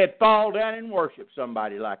 They'd fall down and worship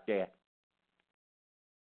somebody like that.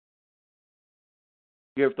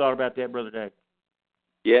 You ever thought about that, Brother Dave?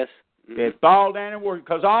 Yes. They'd fall down and worship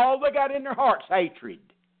because all they got in their heart's hatred.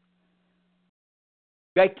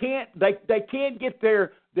 They can't get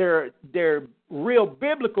their real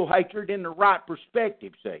biblical hatred in the right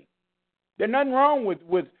perspective. See, there's nothing wrong with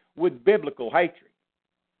biblical hatred.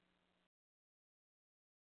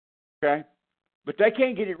 Okay, but they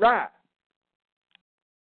can't get it right,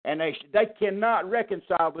 and they cannot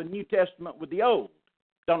reconcile the New Testament with the Old.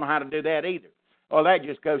 Don't know how to do that either. Well, that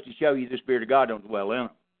just goes to show you the Spirit of God don't dwell in them.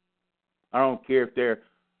 I don't care if they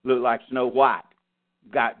look like Snow White,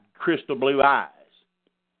 got crystal blue eyes.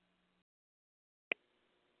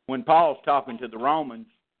 when Paul's talking to the Romans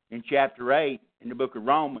in chapter 8 in the book of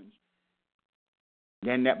Romans,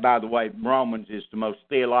 and that, by the way, Romans is the most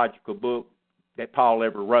theological book that Paul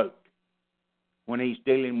ever wrote. When he's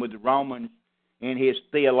dealing with the Romans in his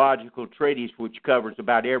theological treatise, which covers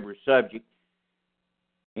about every subject,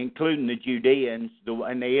 including the Judeans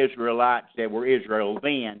and the Israelites that were Israel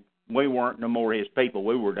then, we weren't no more his people.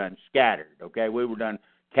 We were done scattered, okay? We were done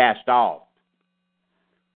cast off.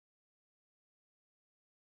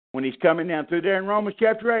 When he's coming down through there in Romans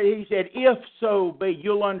chapter 8, he said, if so be,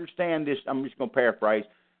 you'll understand this, I'm just going to paraphrase,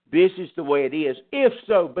 this is the way it is, if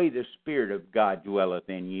so be the Spirit of God dwelleth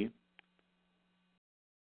in you.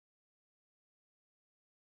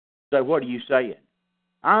 So what are you saying?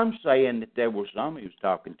 I'm saying that there were some he was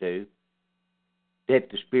talking to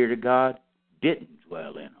that the Spirit of God didn't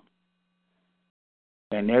dwell in them.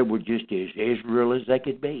 And they were just as Israel as they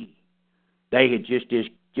could be. They had just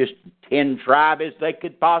 10 tribes as they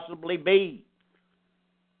could possibly be.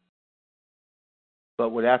 But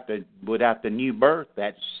without the new birth,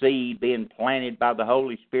 that seed being planted by the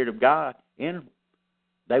Holy Spirit of God in them,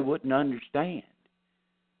 they wouldn't understand.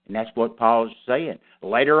 And that's what Paul is saying.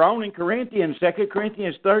 Later on in Corinthians, 2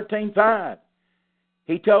 Corinthians 13:5,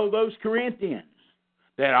 he told those Corinthians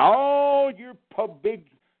that all your big,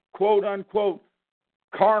 quote-unquote,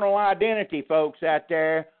 carnal identity folks out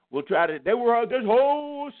there will try to, this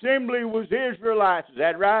whole assembly was Israelites. Is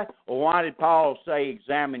that right? Well, why did Paul say,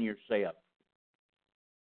 examine yourself,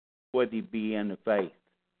 whether you be in the faith?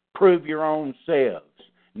 Prove your own selves.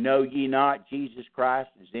 Know ye not Jesus Christ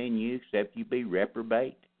is in you, except you be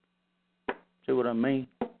reprobate? See what I mean?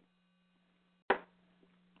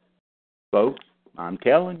 Folks, I'm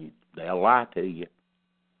telling you, they'll lie to you.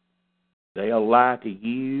 They'll lie to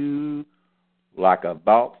you like a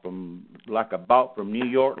bought from New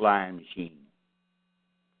York lying machine.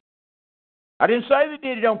 I didn't say they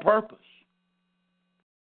did it on purpose.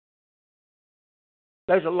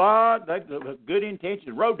 There's a lot of good intentions.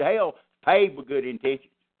 The road to hell is paved with good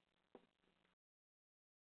intentions.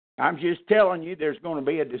 I'm just telling you, there's going to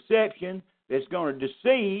be a deception that's going to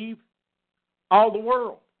deceive all the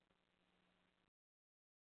world.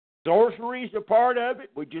 Sorcery is a part of it,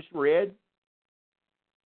 we just read.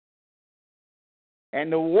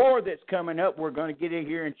 And the war that's coming up, we're going to get in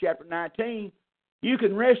here in chapter 19, you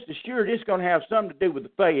can rest assured it's going to have something to do with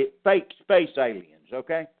the fake space aliens,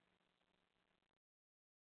 okay?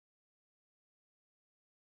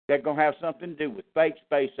 They're going to have something to do with fake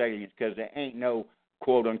space aliens because there ain't no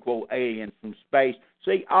quote-unquote aliens from space.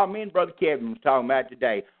 See, me and Brother Kevin was talking about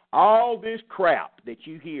today, all this crap that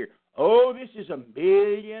you hear, oh, this is 1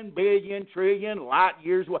 billion, trillion light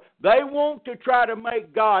years away. They want to try to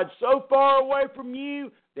make God so far away from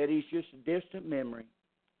you that he's just a distant memory.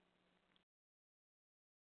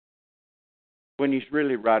 When he's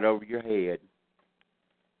really right over your head,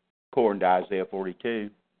 according to Isaiah 42.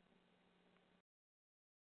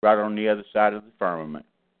 Right on the other side of the firmament.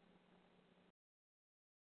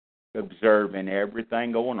 Observing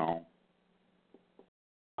everything going on.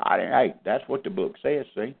 Hey, that's what the book says,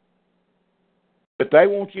 see? But they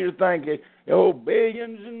want you to think that,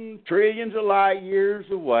 billions and trillions of light years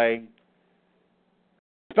away.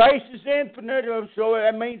 Space is infinite, so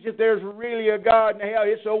that means that there's really a God in hell.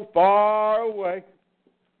 It's so far away.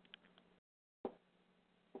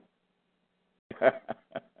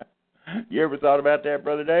 You ever thought about that,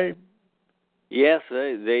 Brother Dave? Yes,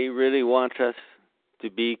 they really want us to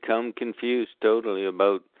become confused totally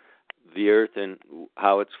about the earth and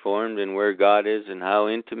how it's formed and where God is and how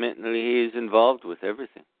intimately he is involved with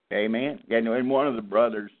everything. Amen. And one of the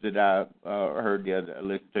brothers that I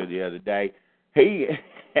listened to the other day, he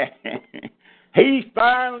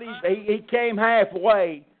he came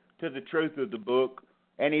halfway to the truth of the book,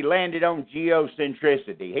 and he landed on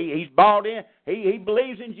geocentricity. He's bought in. He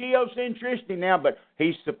believes in geocentricity now, but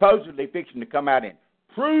he's supposedly fixing to come out and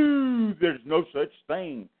prove there's no such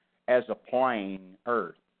thing as a plane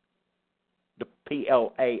Earth. The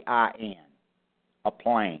Plain, a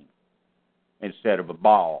plane, instead of a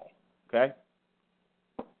ball. Okay?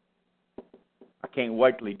 I can't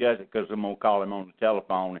wait till he does it because I'm going to call him on the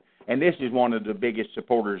telephone. And this is one of the biggest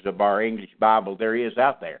supporters of our English Bible there is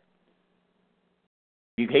out there.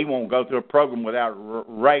 He won't go through a program without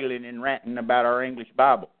railing and ranting about our English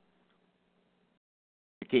Bible,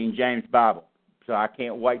 the King James Bible. So I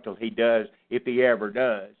can't wait till he does, if he ever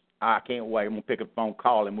does. I can't wait. I'm going to pick up the phone,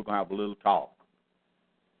 call him. We're going to have a little talk.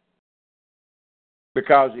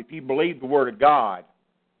 Because if you believe the Word of God,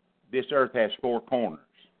 this earth has 4 corners.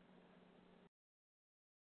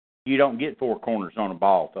 You don't get 4 corners on a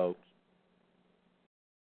ball, folks.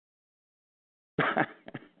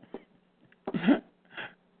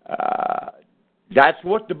 That's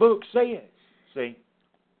what the book says. See?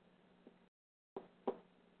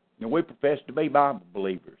 Now, we profess to be Bible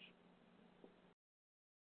believers.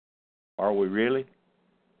 Are we really?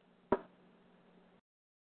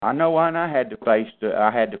 I know when I had to face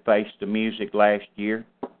the music last year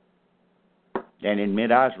and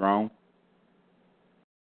admit I was wrong.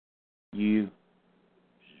 You,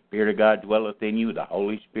 Spirit of God dwelleth in you, the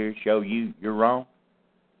Holy Spirit show you you're wrong.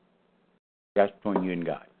 That's between you and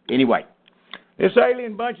God. Anyway, this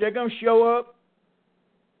alien bunch, they're going to show up.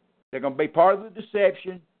 They're going to be part of the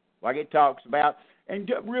deception, like it talks about.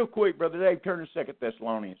 And real quick, Brother Dave, turn to 2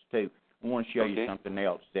 Thessalonians 2. I want to show you something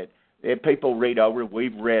else that people read over.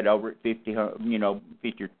 We've read over it 50,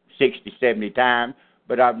 60, 70 times,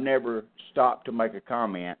 but I've never stopped to make a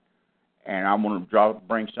comment. And I want to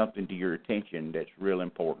bring something to your attention that's real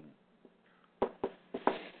important.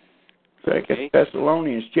 2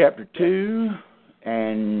 Thessalonians chapter 2,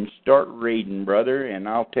 and start reading, brother, and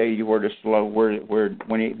I'll tell you where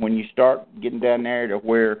when you start getting down there to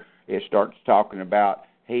where it starts talking about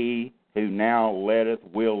he who now letteth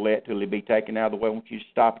will let till he be taken out of the way. I want you to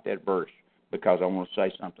stop at that verse because I want to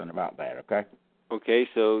say something about that, okay? Okay,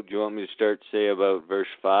 so do you want me to start, say, about verse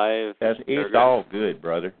 5? It's all good,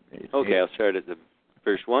 brother. I'll start at the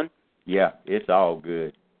verse 1. Yeah, it's all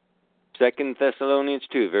good. 2 Thessalonians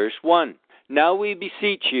 2, verse 1. Now we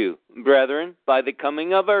beseech you, brethren, by the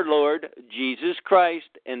coming of our Lord Jesus Christ,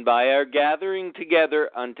 and by our gathering together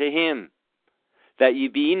unto him, that ye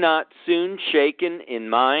be not soon shaken in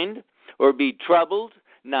mind, or be troubled,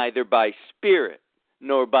 neither by spirit,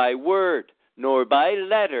 nor by word, nor by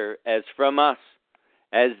letter, as from us,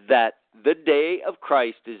 as that the day of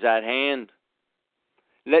Christ is at hand.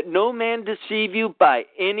 Let no man deceive you by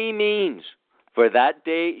any means, for that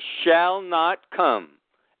day shall not come,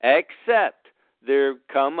 except there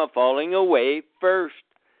come a falling away first,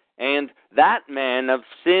 and that man of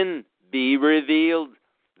sin be revealed,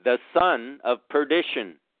 the son of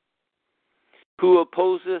perdition, who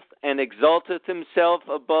opposeth and exalteth himself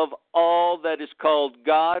above all that is called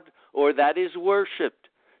God, or that is worshipped,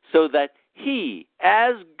 so that he,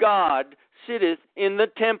 as God, sitteth in the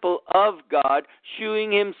temple of God,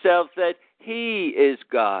 shewing himself that he is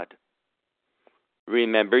God.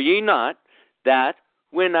 Remember ye not that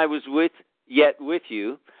when I was yet with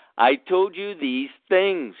you, I told you these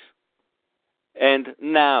things? And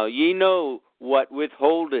now ye know what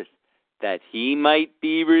withholdeth, that he might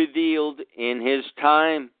be revealed in his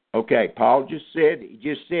time. Okay, Paul just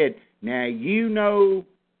said, now you know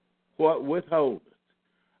what withholdeth.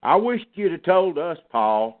 I wished you'd have told us,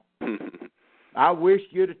 Paul. I wish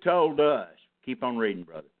you'd have told us. Keep on reading,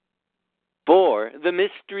 brother. For the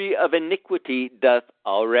mystery of iniquity doth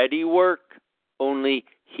already work, only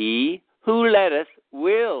he who letteth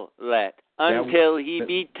will let, until he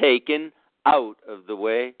be taken out of the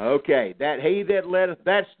way. Okay, that he that letteth,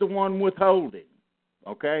 that's the one withholding.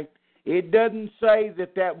 Okay? It doesn't say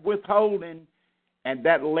that withholding and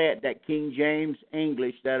that let, that King James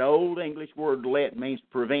English, that old English word let means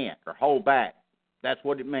prevent or hold back. That's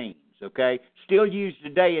what it means, okay? Still used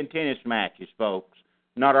today in tennis matches, folks.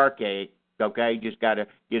 Not archaic, okay? Just got to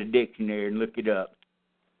get a dictionary and look it up.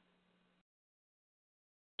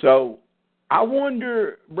 So I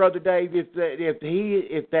wonder, Brother Dave,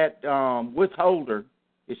 if that withholder,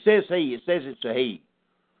 it says it's a he.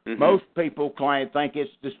 Mm-hmm. Most people think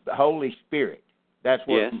it's the Holy Spirit. That's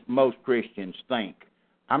what most Christians think.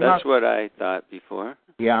 That's what I thought before.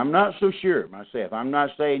 Yeah, I'm not so sure myself. I'm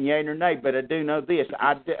not saying yea or nay, but I do know this.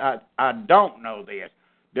 I don't know this.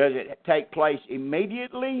 Does it take place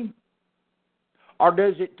immediately, or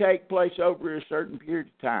does it take place over a certain period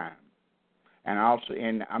of time? And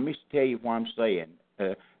I must tell you why I'm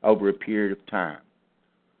saying over a period of time.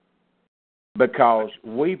 Because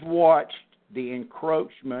we've watched the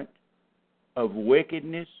encroachment of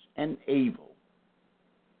wickedness and evil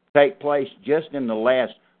take place just in the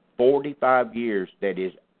last 45 years that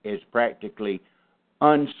is practically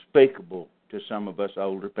unspeakable to some of us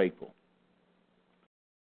older people.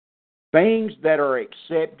 Things that are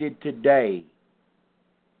accepted today,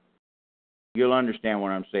 you'll understand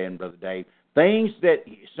what I'm saying, Brother Dave. Things that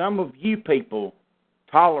some of you people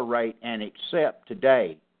tolerate and accept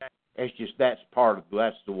today, that's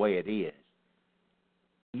the way it is.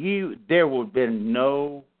 There would have been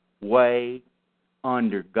no way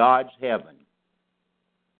under God's heaven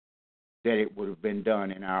that it would have been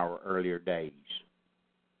done in our earlier days.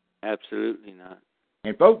 Absolutely not.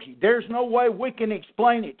 And folks, there's no way we can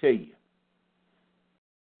explain it to you.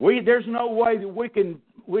 There's no way that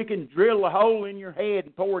we can drill a hole in your head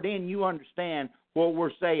and pour it in. You understand what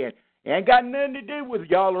we're saying. It ain't got nothing to do with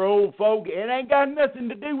y'all are old folk. It ain't got nothing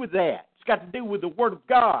to do with that. It's got to do with the Word of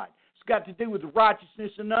God. It's got to do with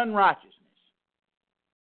righteousness and unrighteousness.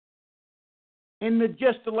 In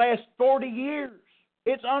just the last 40 years,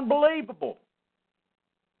 it's unbelievable.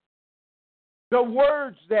 The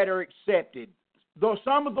words that are accepted,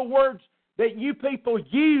 some of the words that you people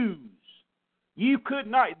use, you could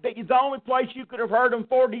not. The only place you could have heard them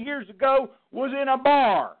 40 years ago was in a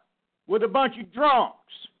bar with a bunch of drunks.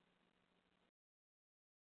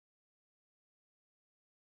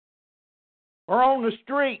 Or on the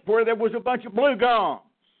street where there was a bunch of blue gums.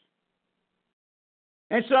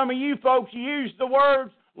 And some of you folks use the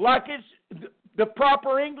words like it's the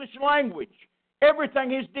proper English language.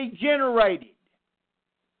 Everything is degenerated.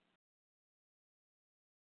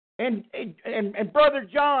 And Brother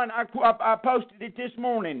John, I posted it this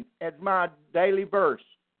morning as my daily verse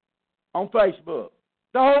on Facebook.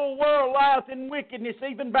 The whole world lieth in wickedness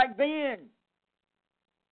even back then.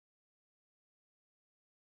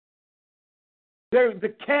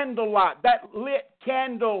 The candlelight, that lit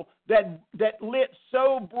candle that lit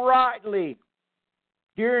so brightly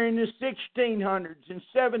during the 1600s and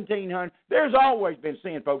 1700s. There's always been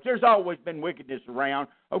sin, folks. There's always been wickedness around,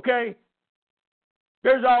 okay?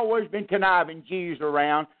 There's always been conniving Jews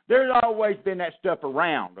around. There's always been that stuff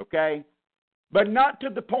around, okay? But not to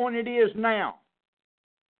the point it is now.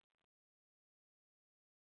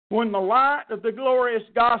 When the light of the glorious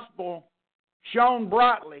gospel shone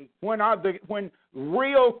brightly, when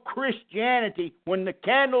real Christianity, when the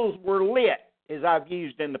candles were lit, as I've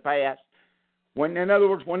used in the past, in other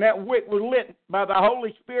words, when that wick was lit by the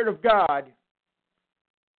Holy Spirit of God,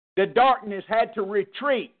 the darkness had to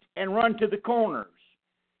retreat and run to the corners.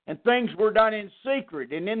 And things were done in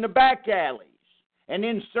secret and in the back alleys and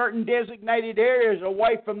in certain designated areas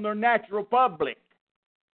away from their natural public.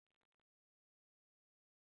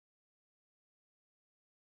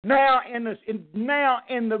 Now in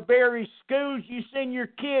the very schools you send your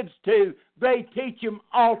kids to, they teach them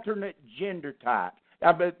alternate gender types,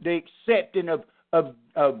 the accepting of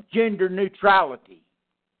gender neutrality.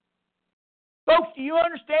 Folks, do you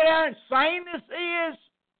understand how insane this is?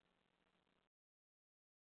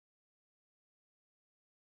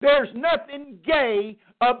 There's nothing gay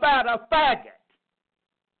about a faggot.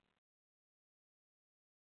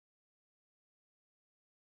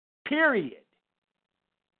 Period.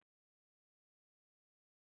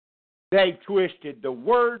 They've twisted the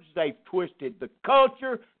words, they've twisted the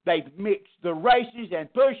culture, they've mixed the races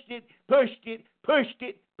and pushed it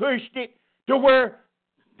to where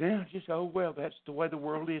now just, oh, well, that's the way the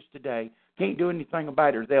world is today. Can't do anything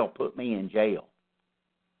about it or they'll put me in jail.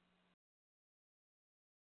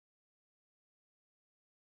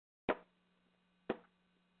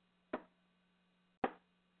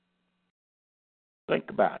 Think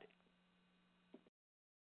about it.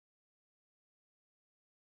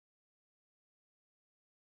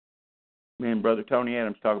 Me and Brother Tony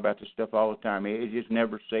Adams talk about this stuff all the time.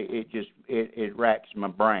 It racks my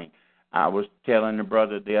brain. I was telling the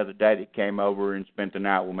brother the other day that came over and spent the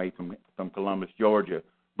night with me from Columbus, Georgia,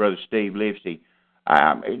 Brother Steve Livesey.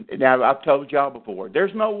 Now, I've told y'all before,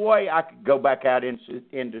 there's no way I could go back out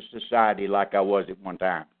into society like I was at one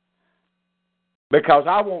time. Because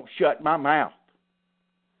I won't shut my mouth.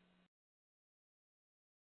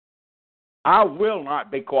 I will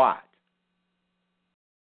not be quiet.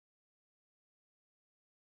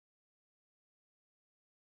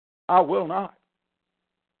 I will not.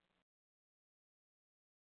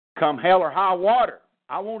 Come hell or high water,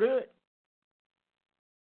 I won't do it.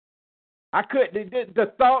 I couldn't.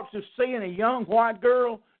 The thoughts of seeing a young white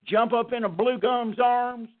girl jump up in a blue gum's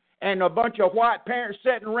arms and a bunch of white parents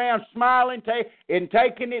sitting around smiling and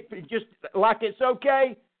taking it just like it's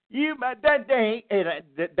okay.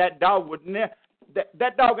 That dog would never.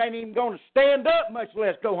 That dog ain't even going to stand up, much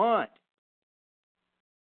less go hunt.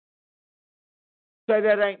 Say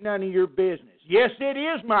that ain't none of your business. Yes, it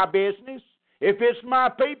is my business. If it's my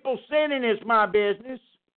people sinning, it's my business.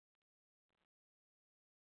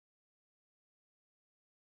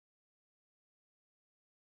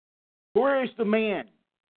 Where is the men?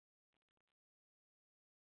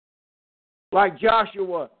 Like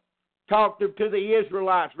Joshua talked to the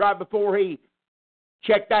Israelites right before he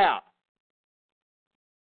checked out.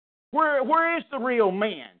 Where is the real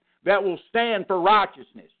man that will stand for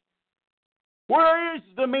righteousness? Where is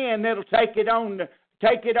the man that'll take it on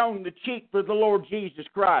the cheek for the Lord Jesus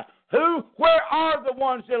Christ? Where are the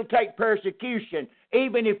ones that'll take persecution,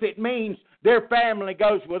 even if it means their family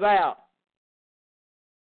goes without?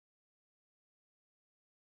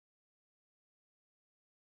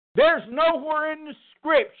 There's nowhere in the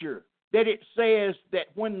Scripture that it says that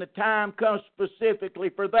when the time comes specifically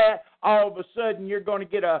for that, all of a sudden you're going to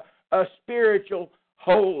get a a spiritual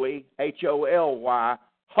holy, Holy,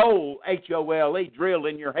 hole, Hole, drilled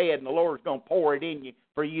in your head, and the Lord's going to pour it in you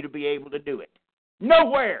for you to be able to do it.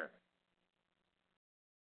 Nowhere.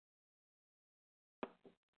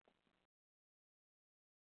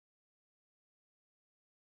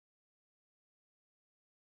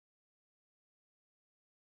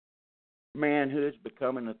 Manhood's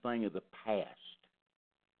becoming a thing of the past.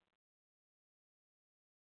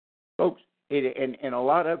 Folks, and a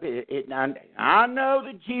lot of it, I know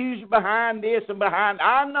the Jews are behind this and behind,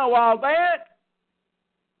 I know all that.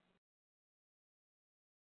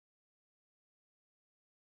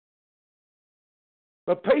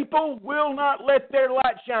 But people will not let their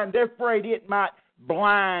light shine. They're afraid it might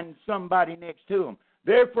blind somebody next to them.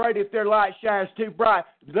 They're afraid if their light shines too bright,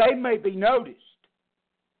 they may be noticed.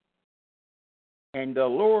 And the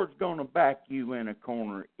Lord's going to back you in a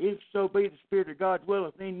corner. If so be the Spirit of God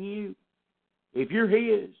dwelleth in you. If you're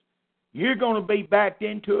His, you're going to be backed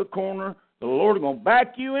into a corner. The Lord is going to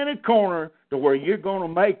back you in a corner to where you're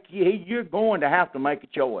going to have to make a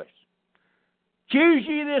choice. Choose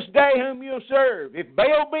ye this day whom you'll serve. If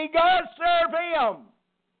Baal be God, serve him.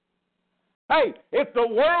 Hey, if the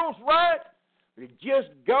world's right, just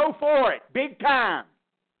go for it, big time.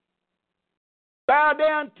 Bow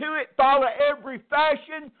down to it, follow every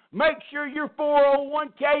fashion, make sure your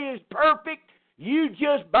 401k is perfect. You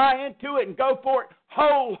just buy into it and go for it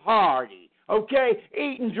wholehearted. Okay?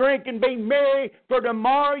 Eat and drink and be merry, for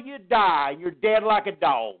tomorrow you die and you're dead like a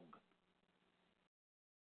dog.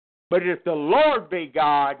 But if the Lord be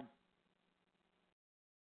God,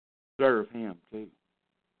 serve Him too.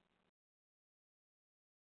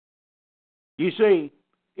 You see,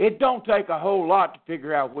 it don't take a whole lot to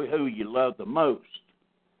figure out who you love the most.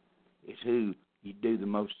 It's who you do the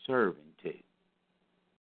most serving to.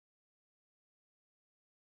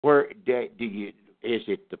 Where is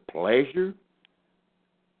it the pleasure,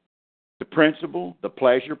 the principle, the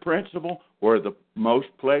pleasure principle, where the most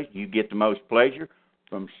pleasure you get the most pleasure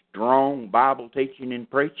from strong Bible teaching and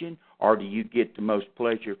preaching, or do you get the most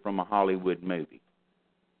pleasure from a Hollywood movie?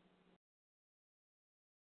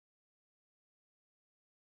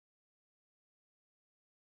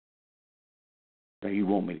 Now, you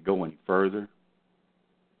want me to go any further?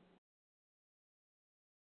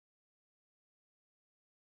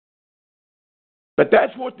 But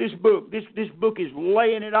that's what this book is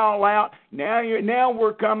laying it all out. Now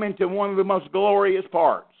we're coming to one of the most glorious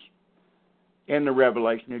parts in the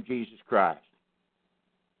revelation of Jesus Christ.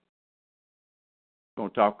 We're going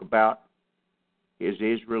to talk about His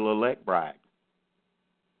Israel elect bride.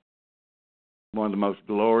 One of the most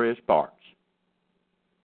glorious parts.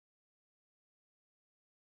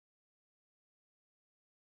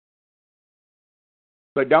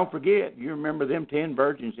 But don't forget, you remember them 10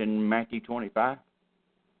 virgins in Matthew 25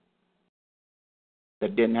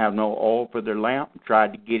 that didn't have no oil for their lamp and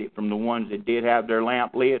tried to get it from the ones that did have their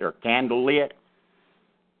lamp lit or candle lit.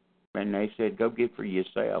 And they said, go get for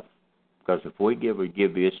yourself. Because if we give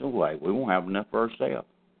this away, we won't have enough for ourselves.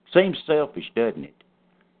 Seems selfish, doesn't it,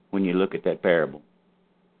 when you look at that parable?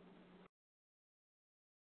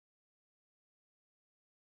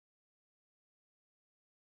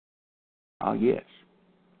 Oh, yes.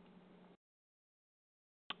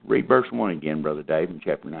 Read verse 1 again, Brother Dave, in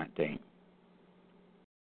chapter 19.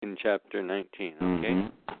 In chapter 19, okay.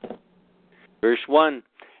 Mm-hmm. Verse 1,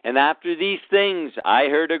 and after these things I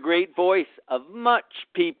heard a great voice of much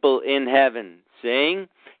people in heaven, saying,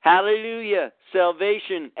 Hallelujah,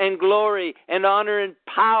 salvation and glory and honor and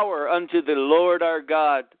power unto the Lord our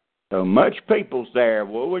God. So much people's there.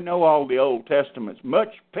 Well, we know all the Old Testaments. Much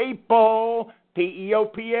people,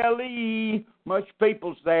 P-E-O-P-L-E, much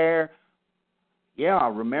people's there. Yeah, I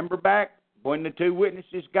remember back when the two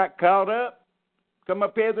witnesses got caught up, come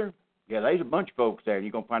up hither. Yeah, there's a bunch of folks there, and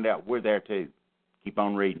you're going to find out we're there too. Keep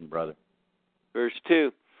on reading, brother. Verse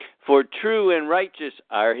 2, for true and righteous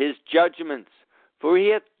are his judgments, for he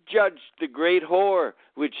hath judged the great whore,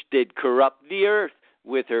 which did corrupt the earth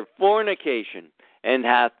with her fornication, and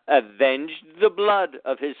hath avenged the blood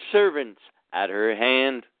of his servants at her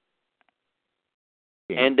hand.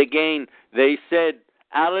 Yeah. And again they said,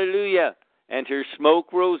 Alleluia, and her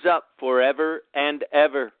smoke rose up forever and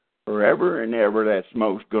ever. Forever and ever that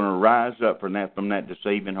smoke's going to rise up from that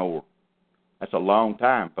deceiving whore. That's a long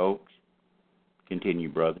time, folks. Continue,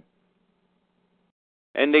 brother.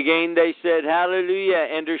 And again they said, Hallelujah,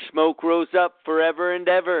 and her smoke rose up forever and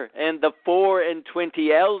ever. And the 24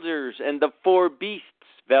 elders and the 4 beasts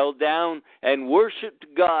fell down and worshipped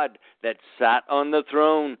God that sat on the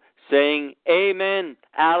throne, saying, Amen,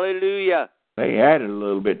 Hallelujah. They added a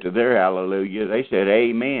little bit to their hallelujah. They said,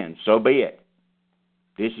 Amen, so be it.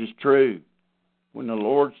 This is true. When the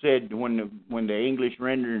Lord said, when the English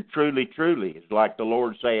rendering truly, truly, it's like the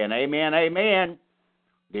Lord saying, amen, amen.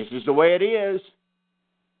 This is the way it is.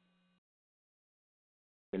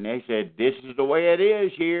 And they said, this is the way it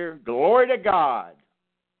is here. Glory to God.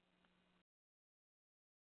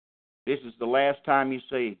 This is the last time you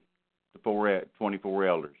see the 24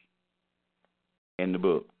 elders in the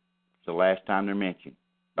book. It's the last time they're mentioned,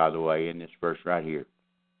 by the way, in this verse right here.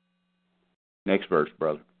 Next verse,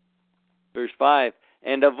 brother. Verse 5,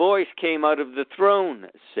 and a voice came out of the throne,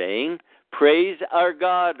 saying, Praise our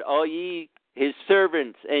God, all ye his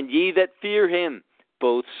servants, and ye that fear him,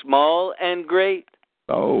 both small and great.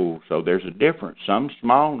 Oh, so there's a difference. Some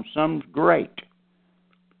small and some great.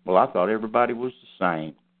 Well, I thought everybody was the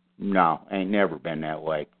same. No, ain't never been that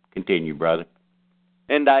way. Continue, brother.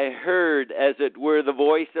 And I heard, as it were, the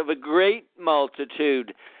voice of a great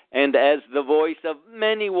multitude, and as the voice of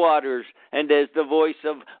many waters, and as the voice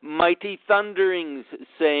of mighty thunderings,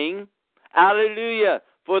 saying, Alleluia,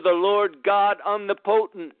 for the Lord God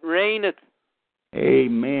omnipotent reigneth.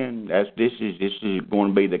 Amen. This is going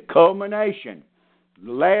to be the culmination.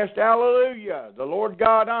 The last hallelujah. The Lord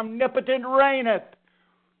God omnipotent reigneth.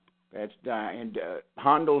 That's and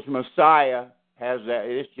Handel's Messiah has that.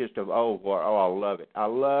 It's just I love it. I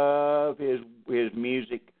love his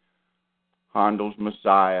music. Handel's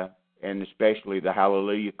Messiah, and especially the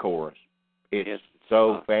Hallelujah chorus. It's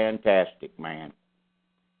so fantastic, man.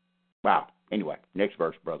 Wow. Anyway, next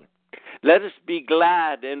verse, brother. Let us be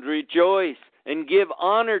glad and rejoice and give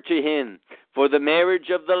honor to him, for the marriage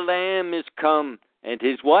of the Lamb is come, and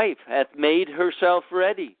his wife hath made herself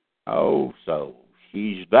ready. Oh, so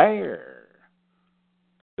she's there.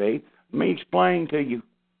 See? Let me explain to you.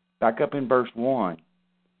 Back up in verse 1.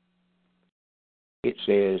 It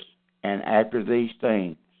says, and after these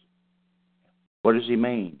things, what does he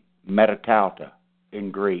mean? Metatauta in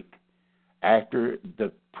Greek. After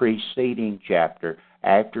the preceding chapter,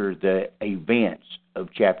 after the events of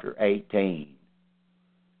chapter 18.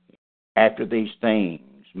 After these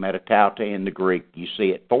things, metatauta in the Greek, you see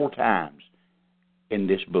it 4 times in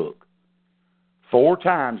this book. 4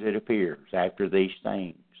 times it appears, after these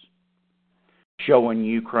things, showing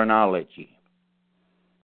you chronology.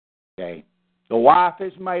 Okay. The wife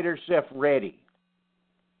has made herself ready.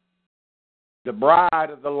 The bride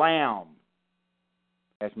of the Lamb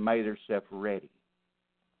has made herself ready.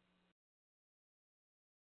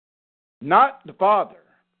 Not the father.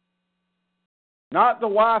 Not the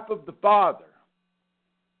wife of the father.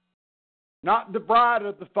 Not the bride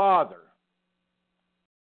of the father.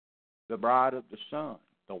 The bride of the son,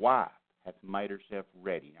 the wife, hath made herself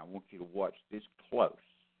ready. Now, I want you to watch this close.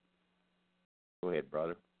 Go ahead,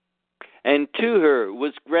 brother. And to her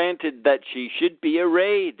was granted that she should be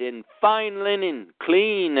arrayed in fine linen,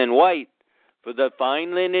 clean and white, for the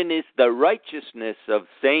fine linen is the righteousness of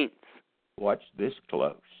saints. Watch this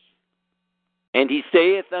close. And he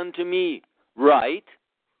saith unto me, Right,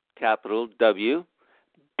 capital W,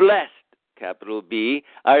 blessed, capital B,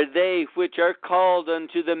 are they which are called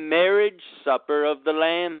unto the marriage supper of the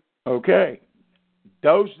Lamb. Okay.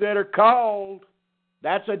 Those that are called,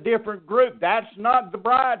 that's a different group. That's not the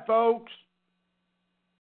bride, folks.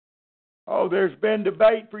 Oh, there's been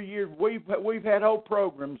debate for years. We've had whole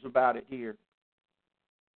programs about it here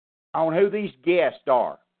on who these guests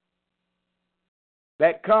are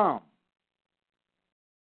that come.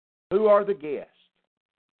 Who are the guests?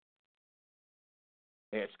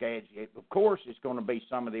 Of course, it's going to be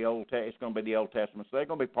some of the Old Testament. It's going to be the Old Testament. So they're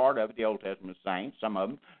going to be part of it. The Old Testament saints, some of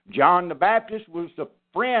them. John the Baptist was the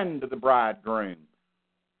friend of the bridegroom.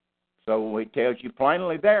 So it tells you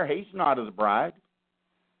plainly there, he's not of the bride.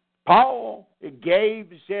 Paul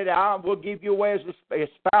said, I will give you away as a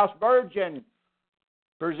spouse virgin.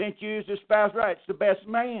 Present you as a spouse bride. It's the best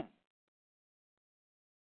man.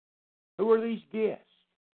 Who are these guests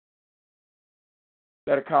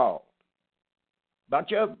that are called?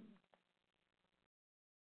 Bunch of them.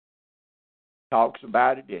 Talks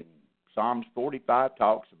about it in Psalms 45,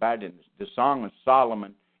 talks about it in the Song of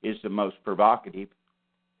Solomon is the most provocative.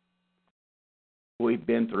 We've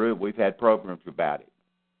been through it. We've had programs about it.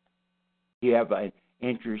 If you have an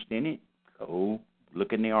interest in it, go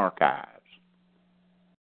look in the archives.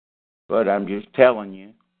 But I'm just telling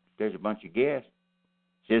you, there's a bunch of guests.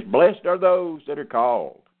 It says, blessed are those that are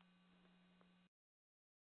called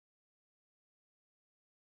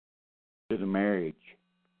to the marriage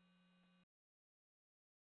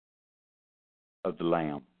of the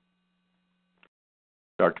Lamb.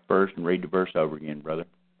 Start the verse and read the verse over again, brother.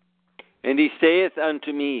 And he saith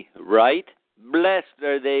unto me, Right, blessed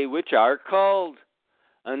are they which are called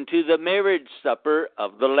unto the marriage supper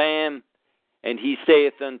of the Lamb. And he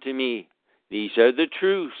saith unto me, These are the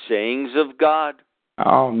true sayings of God.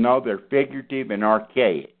 Oh, no, they're figurative and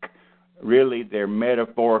archaic. Really, they're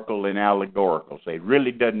metaphorical and allegorical. So it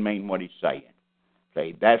really doesn't mean what he's saying.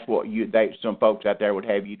 Okay, that's what some folks out there would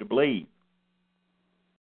have you to believe.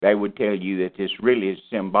 They would tell you that this really is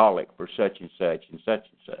symbolic for such and such and such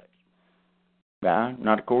and such.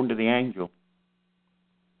 Not according to the angel.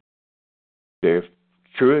 They're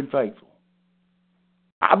true and faithful.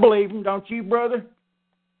 I believe them, don't you, brother?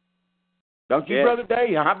 Don't you, yes. Brother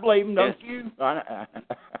Dave? I believe them, don't yes. you?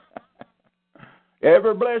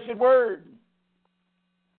 Every blessed word.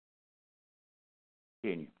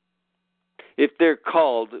 Continue. If they're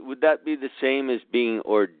called, would that be the same as being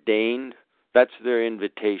ordained? That's their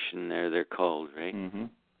invitation there. They're called, right? Mm-hmm.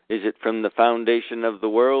 Is it from the foundation of the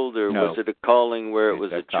world, or No. was it a calling where it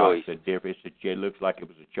was a choice? It looks like it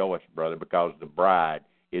was a choice, brother, because the bride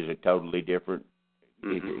is a totally different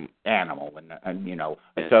animal and a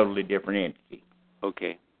totally different entity.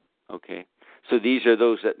 Okay. So these are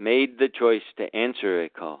those that made the choice to answer a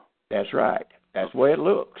call. That's right. That's the way it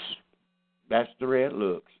looks. That's the way it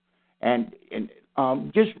looks. And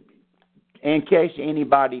just in case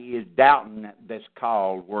anybody is doubting this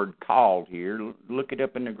word called here, look it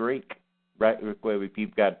up in the Greek. Right, if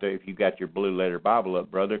you've got your blue letter Bible up,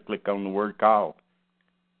 brother, click on the word called.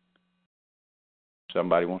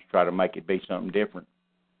 Somebody wants to try to make it be something different.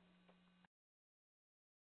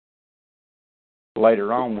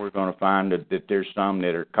 Later on, we're going to find that there's some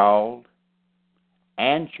that are called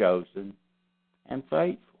and chosen and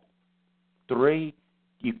faithful. 3,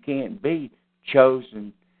 you can't be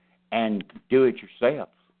chosen and do it yourself.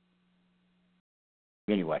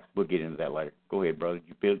 Anyway, we'll get into that later. Go ahead, brother.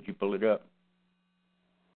 Did you pull it up?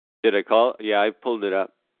 Did I call? Yeah, I pulled it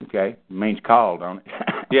up. Okay. It means called, don't it?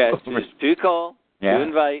 Yes, it's to call, to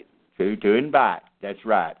invite. To invite. That's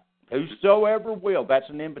right. Whosoever will. That's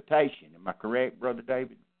an invitation. Am I correct, Brother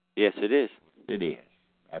David? Yes, it is. It is.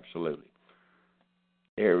 Absolutely.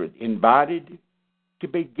 They're invited to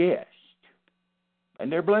be guests. And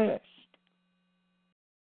they're blessed.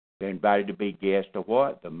 They're invited to be guests of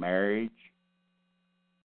what? The marriage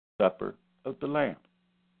supper of the Lamb.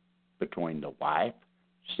 Between the wife,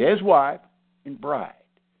 says wife, and bride.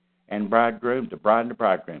 And bridegroom, the bride and the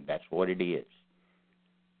bridegroom. That's what it is.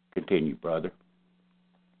 Continue, brother.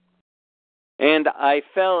 And I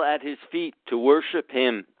fell at his feet to worship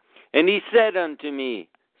him. And he said unto me,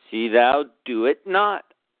 See thou do it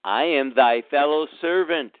not. I am thy fellow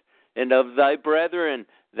servant, and of thy brethren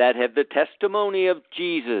that have the testimony of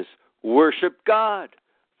Jesus. Worship God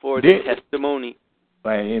for the testimony.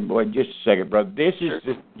 Wait, just a second, brother. This is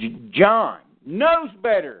John knows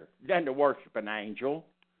better than to worship an angel.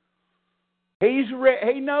 He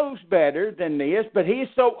knows better than this, but he's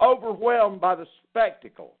so overwhelmed by the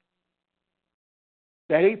spectacle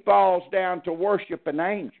that he falls down to worship an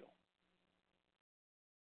angel.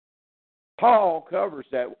 Paul covers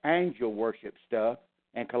that angel worship stuff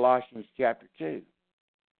in Colossians chapter 2.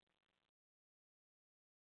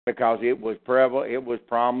 Because it was prevalent, it was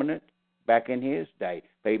prominent back in his day.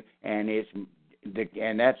 That's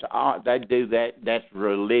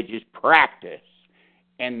religious practice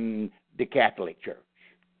in the Catholic Church.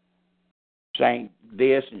 Saint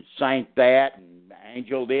this and saint that, and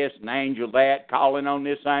angel this and angel that, calling on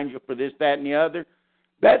this angel for this, that, and the other.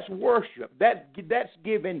 That's worship. That's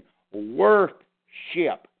giving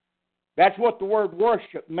worship. That's what the word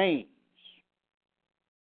worship means.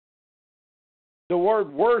 The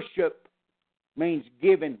word worship means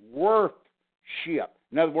giving worthship.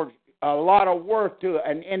 In other words, a lot of worth to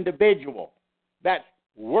an individual. That's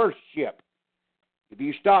worship. If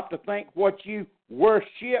you stop to think what you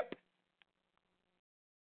worship,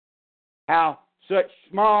 how such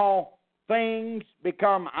small things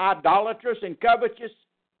become idolatrous and covetous,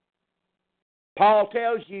 Paul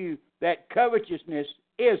tells you that covetousness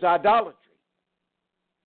is idolatry.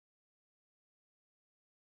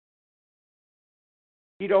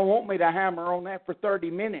 You don't want me to hammer on that for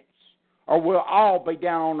 30 minutes, or we'll all be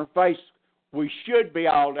down on our face. We should be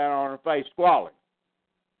all down on our face squalling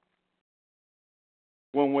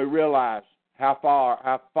when we realize how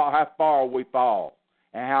far we fall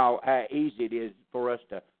and how easy it is for us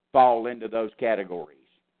to fall into those categories.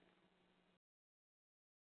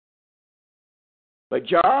 But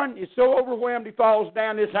John is so overwhelmed he falls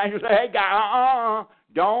down. This angel says, "Hey, guy,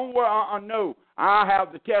 don't worry, no. I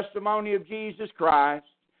have the testimony of Jesus Christ."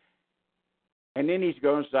 And then he's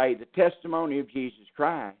going to say the testimony of Jesus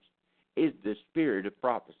Christ is the spirit of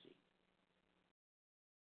prophecy.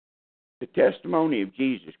 The testimony of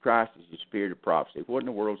Jesus Christ is the spirit of prophecy. What in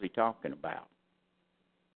the world is he talking about?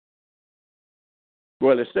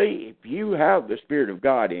 Well, you see, if you have the Spirit of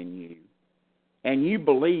God in you, and you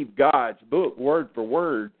believe God's book word for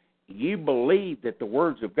word, you believe that the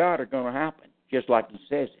words of God are going to happen, just like He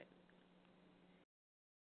says it.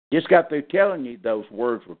 Just got through telling you those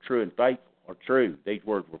words were true and faithful, or true. These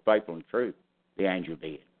words were faithful and true. The angel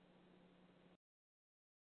did.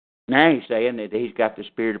 Now he's saying that he's got the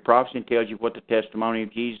spirit of prophecy and tells you what the testimony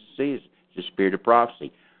of Jesus is. It's the spirit of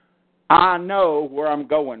prophecy. I know where I'm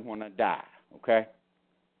going when I die, okay?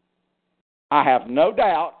 I have no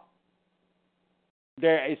doubt.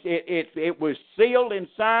 It was sealed and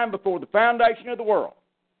signed before the foundation of the world.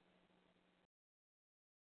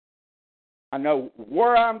 I know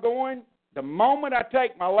where I'm going the moment I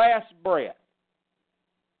take my last breath,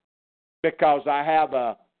 because I have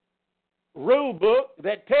a rule book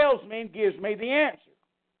that tells me and gives me the answer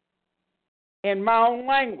in my own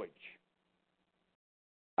language.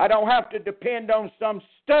 I don't have to depend on some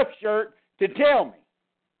stuffed shirt to tell me.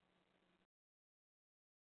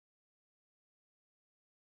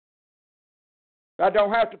 I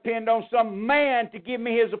don't have to depend on some man to give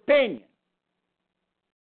me his opinion.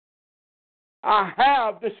 I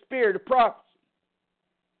have the spirit of prophecy.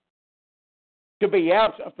 To be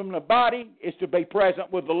absent from the body is to be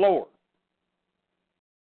present with the Lord.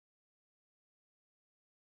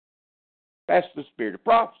 That's the spirit of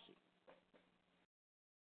prophecy.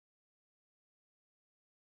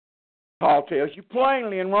 Paul tells you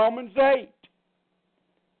plainly in Romans 8.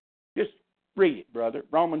 Just read it, brother.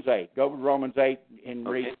 Romans 8. Go to Romans 8 and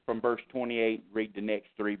read it from verse 28. Read the next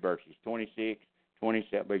three verses. 26,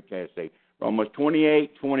 27. Romans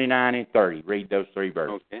 28, 29, and 30. Read those three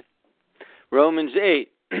verses. Okay. Romans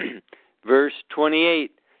 8, verse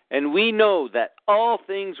 28. And we know that all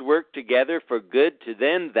things work together for good to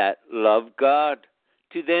them that love God,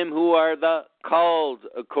 to them who are the called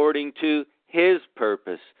according to His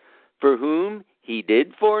purpose, for whom He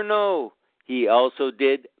did foreknow, He also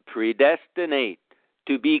did predestinate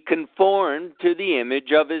to be conformed to the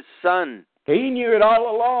image of His Son. He knew it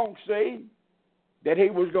all along, see, that He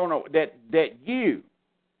was going to, that you,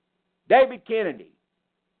 David Kennedy,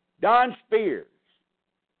 Don Spears,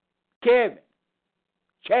 Kevin,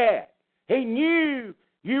 Chad, He knew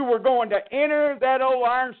you were going to enter that old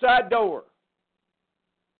Ironside door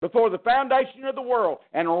before the foundation of the world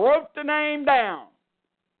and wrote the name down.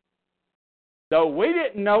 Though we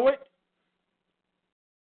didn't know it.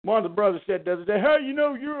 One of the brothers said the other day, how you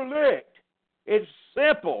know you're elect? It's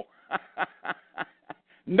simple.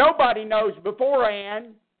 Nobody knows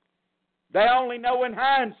beforehand. They only know in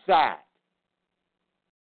hindsight.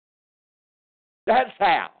 That's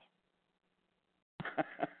how.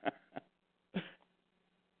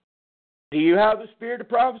 Do you have the spirit of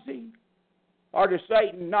prophecy? Or does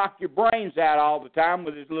Satan knock your brains out all the time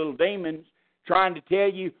with his little demons, trying to tell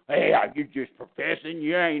you, hey, you're just professing,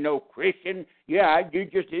 you ain't no Christian,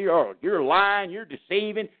 you're lying, you're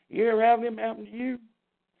deceiving. You ever have them happen to you?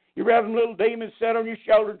 You ever have them little demons set on your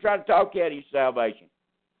shoulder and try to talk you out of your salvation?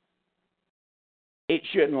 It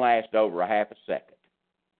shouldn't last over a half a second.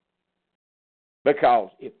 Because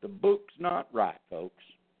if the book's not right, folks,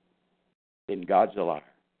 then God's a liar.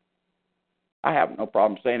 I have no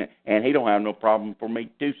problem saying it, and He don't have no problem for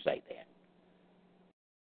me to say that.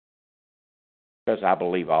 Because I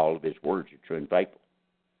believe all of His words are true and faithful.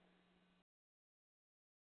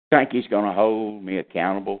 Think He's going to hold me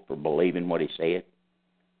accountable for believing what He said?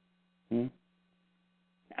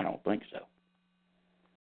 I don't think so.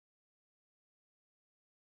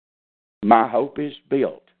 My hope is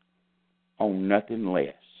built on nothing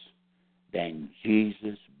less than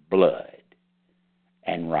Jesus' blood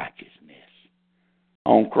and righteousness.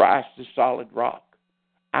 On Christ the solid rock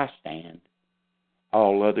I stand.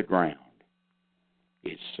 All other ground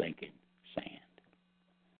is sinking sand.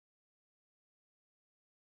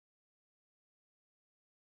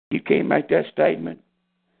 You can't make that statement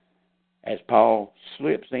as Paul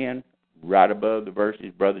slips in right above the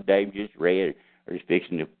verses Brother Dave just read, or is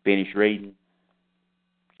fixing to finish reading.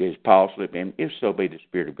 As Paul slipped in, if so be the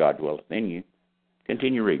Spirit of God dwelleth in you.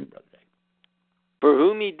 Continue reading, Brother Dave. For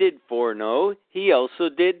whom He did foreknow, He also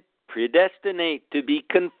did predestinate to be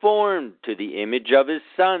conformed to the image of His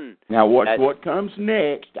Son. Now, what comes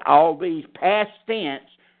next, all these past tense,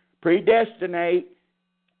 predestinate,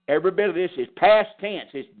 every bit of this is past tense.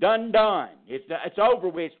 It's done. It's over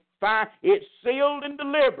with. It's fine. It's sealed and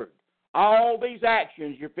delivered. All these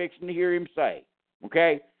actions you're fixing to hear Him say.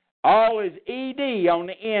 Okay? All is ED on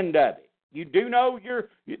the end of it. You do know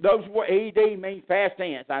those ED means past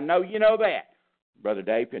tense. I know you know that. Brother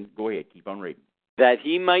Dave, go ahead. Keep on reading. That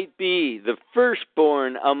He might be the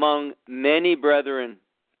firstborn among many brethren.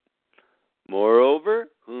 Moreover,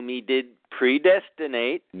 whom He did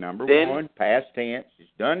predestinate. Number one, past tense. It's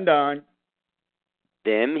done.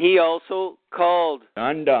 Them he also called.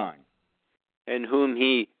 Done. And whom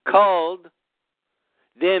he called,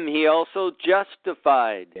 them he also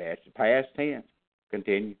justified. That's the past tense.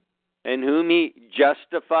 Continue. And whom he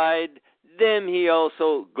justified, them he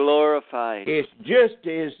also glorified. It's just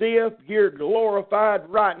as if you're glorified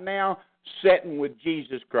right now sitting with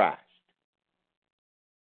Jesus Christ.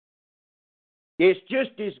 It's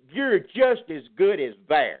just as you're just as good as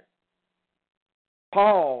there.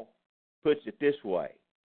 Paul puts it this way.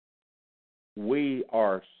 We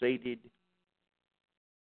are seated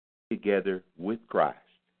together with Christ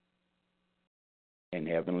in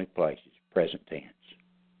heavenly places. Present tense.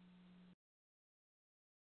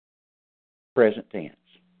 Present tense.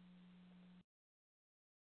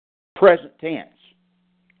 Present tense.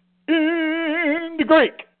 In the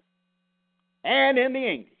Greek and in the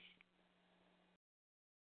English.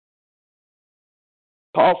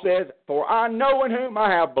 Paul says, for I know in whom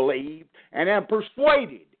I have believed, and am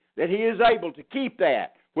persuaded that he is able to keep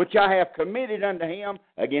that which I have committed unto him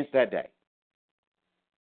against that day.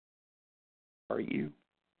 Are you?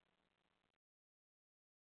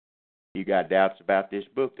 You got doubts about this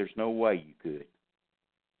book? There's no way you could.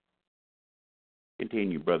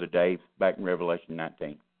 Continue, Brother Dave, back in Revelation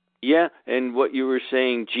 19. Yeah, and what you were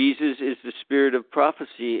saying, Jesus is the spirit of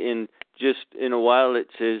prophecy, and just in a while it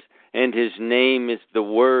says, and his name is the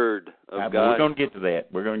Word of God. We're going to get to that.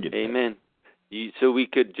 We're going to get to Amen. So we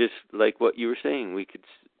could just, like what you were saying, we could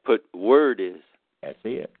put Word is. That's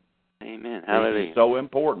it. Amen. Hallelujah. It's so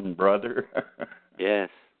important, brother. Yes.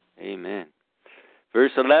 Amen.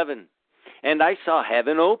 Verse 11. And I saw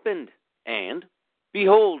heaven opened, and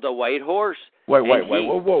behold, a white horse.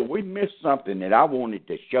 Whoa. We missed something that I wanted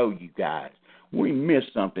to show you guys. We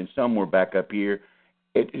missed something somewhere back up here.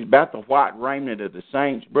 It's about the white raiment of the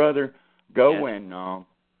saints, brother. Go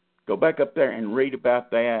back up there and read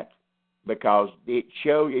about that, because it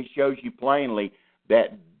shows you plainly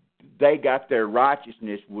that they got their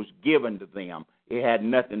righteousness was given to them. It had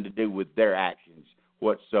nothing to do with their actions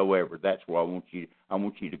whatsoever. That's why I want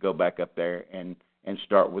you to go back up there and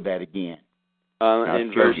start with that again.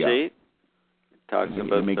 In verse 8, talks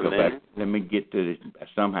about let me go back. Let me get to this.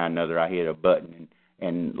 Somehow or another, I hit a button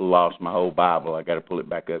and lost my whole Bible. I got to pull it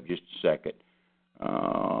back up just a second.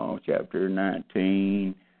 Chapter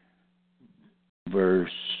 19, verse.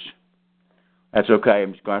 That's okay.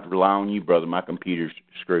 I'm just going to have to rely on you, brother. My computer's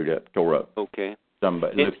screwed up, tore up. Okay.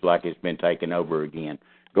 It looks like it's been taken over again.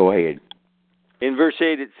 Go ahead. In verse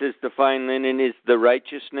 8, it says, the fine linen is the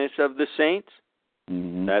righteousness of the saints.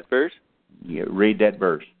 Mm-hmm. That verse? Yeah, read that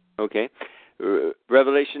verse. Okay.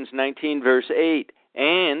 Revelations 19, verse 8.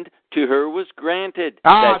 And to her was granted.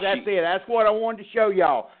 That's it. That's what I wanted to show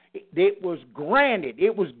y'all. It was granted.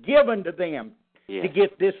 It was given to them to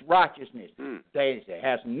get this righteousness. It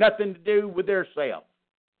has nothing to do with their self.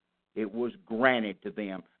 It was granted to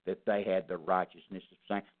them that they had the righteousness of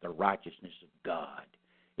saints, the righteousness of God.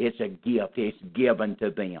 It's a gift. It's given to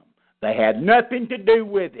them. They had nothing to do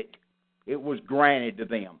with it. It was granted to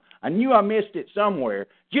them. I knew I missed it somewhere.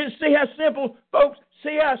 Just see how simple, folks,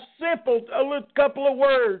 a little couple of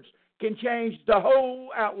words can change the whole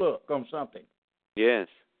outlook on something. Yes.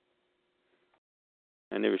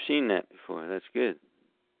 I never seen that before. That's good.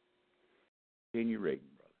 Continue reading,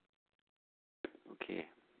 brother. Okay.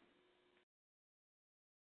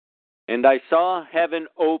 And I saw heaven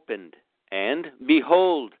opened, and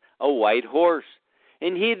behold, a white horse,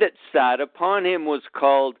 and he that sat upon him was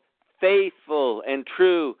called Faithful and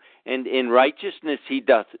True, and in righteousness he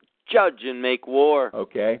doth judge and make war.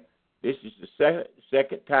 Okay. This is the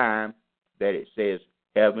second time that it says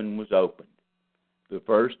heaven was opened. The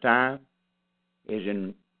first time is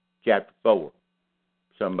in chapter 4.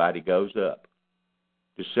 Somebody goes up.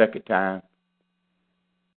 The second time,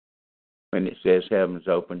 when it says heaven's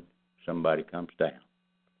open, somebody comes down.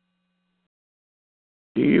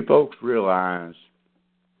 Do you folks realize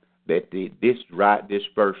that this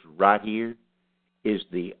verse right here is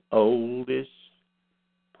the oldest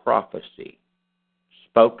prophecy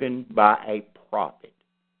spoken by a prophet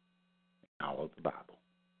in all of the Bible?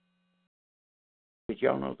 Did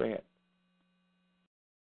y'all know that?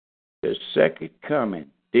 The second coming,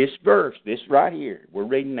 this verse, this right here, we're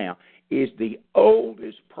reading now, is the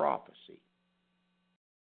oldest prophecy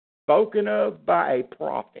spoken of by a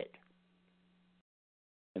prophet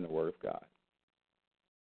in the Word of God.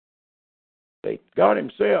 God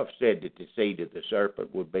himself said that the seed of the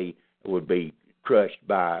serpent would be crushed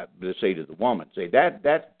by the seed of the woman. See,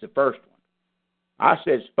 that's the first one. I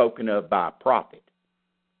said spoken of by a prophet.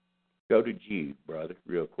 Go to Jude, brother,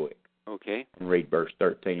 real quick. Okay. And read verse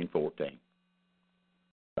 13 and 14.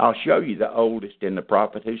 I'll show you the oldest and the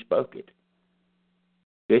prophet who spoke it.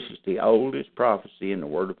 This is the oldest prophecy in the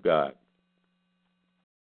Word of God.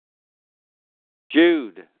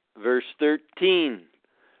 Jude, verse 13.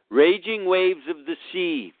 Raging waves of the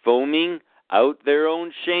sea, foaming out their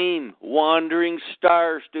own shame, wandering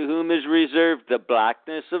stars to whom is reserved the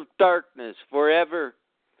blackness of darkness forever.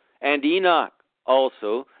 And Enoch,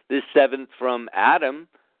 also, the seventh from Adam,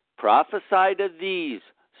 prophesied of these,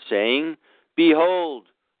 saying, Behold,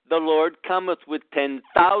 the Lord cometh with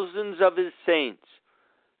 10,000s of his saints,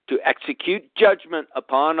 to execute judgment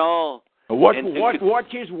upon all.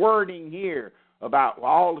 What's his wording here about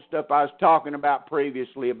all the stuff I was talking about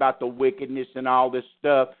previously, about the wickedness and all this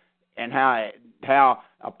stuff, and how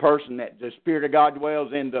a person that the Spirit of God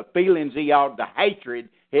dwells in, the feelings the hatred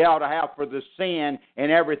he ought to have for the sin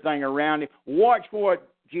and everything around him. Watch what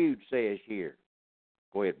Jude says here.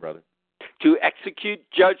 Go ahead, brother. To execute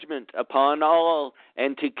judgment upon all,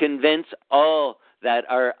 and to convince all that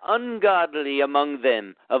are ungodly among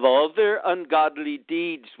them of all their ungodly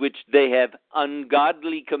deeds which they have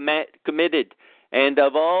ungodly committed, and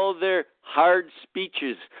of all their hard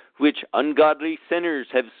speeches which ungodly sinners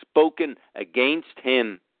have spoken against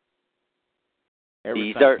him.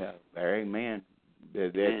 Everything. These are... Amen.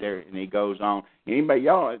 And he goes on. Anybody,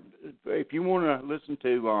 y'all, if you want to listen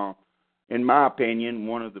to, in my opinion,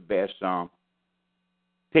 one of the best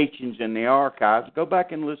teachings in the archives, go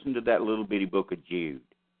back and listen to that little bitty book of Jude.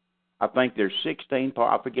 I think there's 16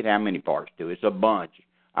 parts. I forget how many parts to it. It's a bunch.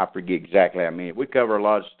 I forget exactly how many. We cover a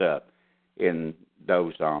lot of stuff in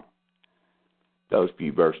those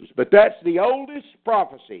few verses. But that's the oldest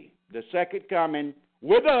prophecy, the second coming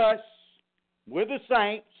with us, with the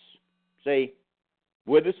saints. See,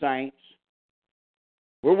 with the saints.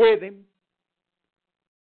 We're with him.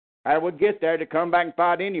 How would get there to come back and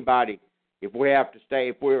fight anybody if we have to stay,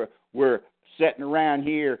 if we're sitting around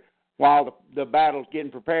here while the battle's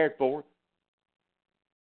getting prepared for?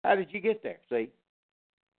 How did you get there? See?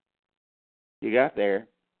 You got there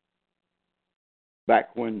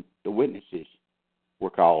back when the witnesses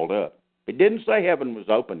were called up. It didn't say heaven was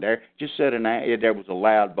open there. It just said there was a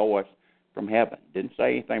loud voice from heaven. It didn't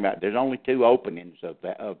say anything about it. There's only two openings of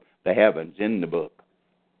the heavens in the book.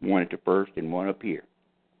 One at the first and one up here.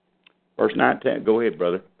 Verse 19. Go ahead,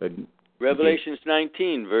 brother. Revelations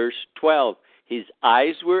 19, verse 12. His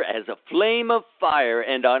eyes were as a flame of fire,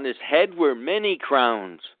 and on his head were many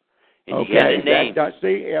crowns. And he had a name.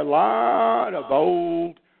 See, a lot of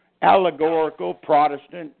old allegorical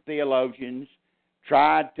Protestant theologians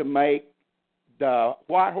tried to make the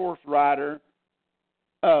white horse rider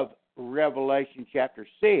of Revelation chapter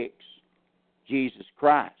 6 Jesus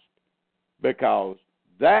Christ, because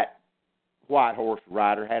that white horse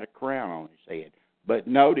rider had a crown on his head. But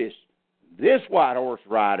notice, this white horse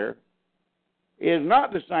rider is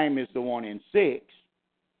not the same as the one in 6.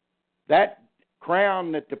 That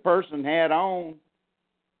crown that the person had on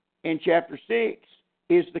in chapter 6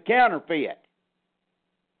 is the counterfeit.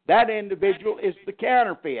 That individual is the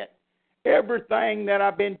counterfeit. Everything that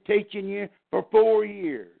I've been teaching you for 4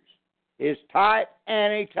 years is type,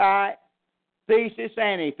 antitype, thesis,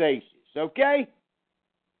 antithesis. Okay?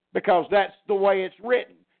 Because that's the way it's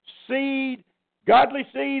written. Seed, godly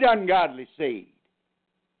seed, ungodly seed.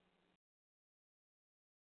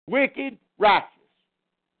 Wicked, righteous.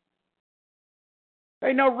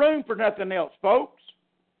 Ain't no room for nothing else, folks.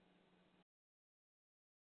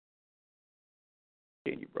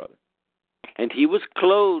 Continue, brother. And he was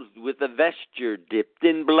clothed with a vesture dipped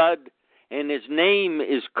in blood, and his name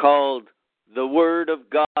is called the Word of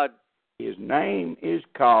God. His name is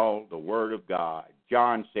called the Word of God.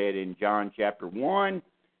 John said in John chapter 1,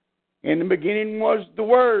 in the beginning was the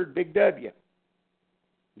Word, big W.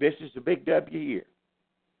 This is the big W here.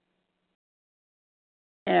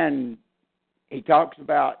 And he talks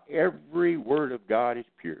about every word of God is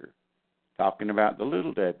pure, talking about the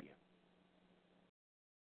little w.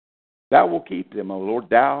 Thou will keep them, O Lord,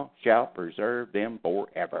 thou shalt preserve them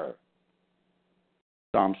forever.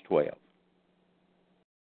 Psalms 12.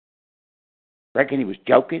 Reckon he was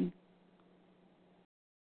joking?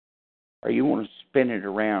 Or you want to spin it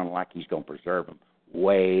around like he's going to preserve them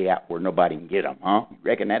way out where nobody can get them, huh? You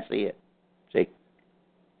reckon that's it?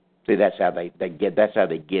 See, that's how they get. That's how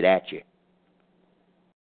they get at you.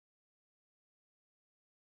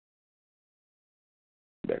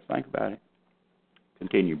 Better think about it.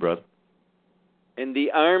 Continue, brother. And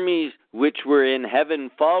the armies which were in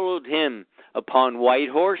heaven followed him upon white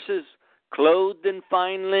horses, clothed in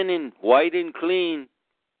fine linen, white and clean.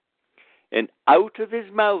 And out of his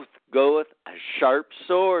mouth goeth a sharp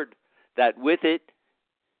sword, that with it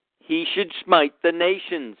he should smite the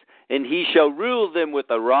nations, and he shall rule them with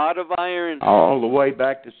a rod of iron. All the way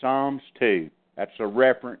back to Psalms 2. That's a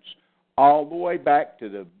reference all the way back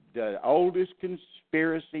to the oldest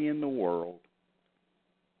conspiracy in the world.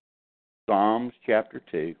 Psalms chapter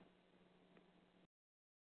 2.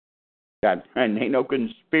 God, and ain't no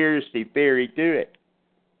conspiracy theory to it.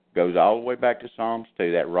 Goes all the way back to Psalms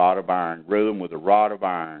 2, that rod of iron. Rule them with a rod of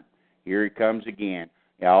iron. Here he comes again.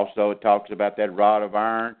 Also, it talks about that rod of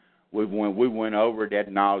iron. We went over it ad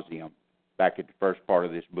nauseum back at the first part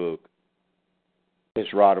of this book.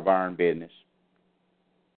 This rod of iron business.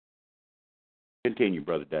 Continue,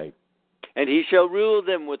 Brother Dave. And he shall rule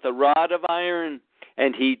them with a rod of iron,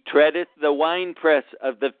 and he treadeth the winepress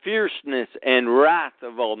of the fierceness and wrath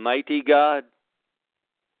of Almighty God.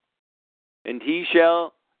 And he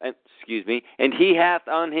hath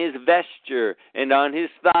on his vesture and on his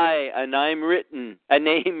thigh a name written,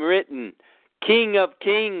 King of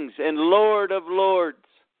Kings and Lord of Lords.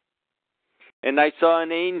 And I saw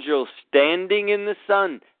an angel standing in the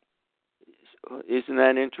sun. Isn't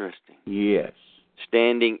that interesting? Yes.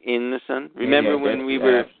 Standing in the sun. Remember when we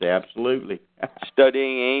were absolutely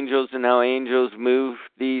studying angels and how angels move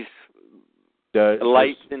these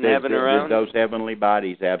lights in heaven around? Those heavenly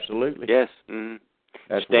bodies, absolutely. Yes. Mm-hmm.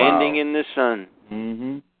 That's standing wild. in the sun.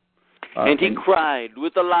 Mm-hmm. And he cried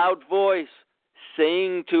with a loud voice,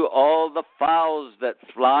 saying to all the fowls that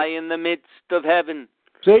fly in the midst of heaven,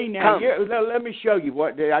 See, now, let me show you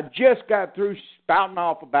what I just got through spouting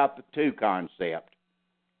off about the two concept.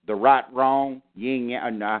 The right, wrong, yin, yang.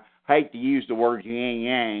 And I hate to use the word yin,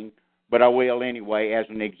 yang, but I will anyway as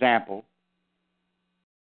an example.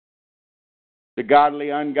 The godly,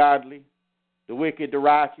 ungodly, the wicked, the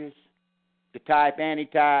righteous, the type,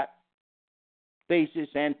 antitype, thesis,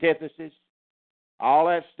 antithesis, all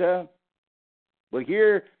that stuff. But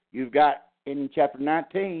here you've got in chapter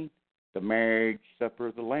 19, the marriage supper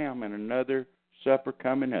of the Lamb and another supper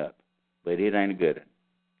coming up. But it ain't a good one.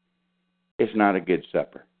 It's not a good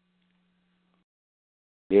supper.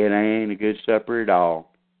 It ain't a good supper at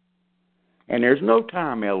all. And there's no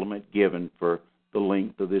time element given for the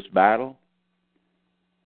length of this battle.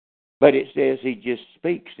 But it says he just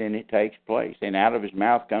speaks and it takes place. And out of his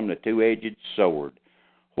mouth comes a two-edged sword.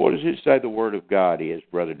 What does it say the word of God is,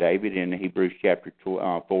 Brother David, in Hebrews chapter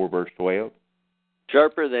 4, verse 12?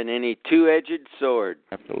 Sharper than any two-edged sword.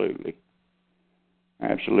 Absolutely.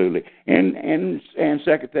 Absolutely. And 2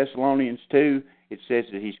 Thessalonians 2, it says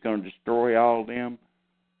that he's going to destroy all of them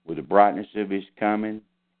with the brightness of his coming,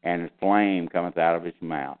 and a flame cometh out of his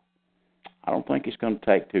mouth. I don't think it's going to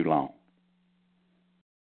take too long.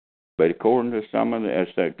 But according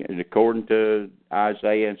to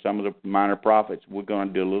Isaiah and some of the minor prophets, we're going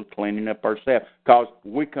to do a little cleaning up ourselves because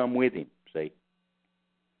we come with him. See,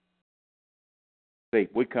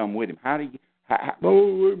 we come with him. How do you?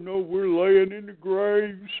 No, we're laying in the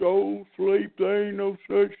grave, soul sleep. There ain't no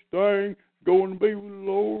such thing. Going to be with the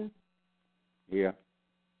Lord. Yeah.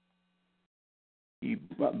 The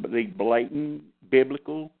blatant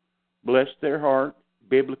biblical, bless their heart,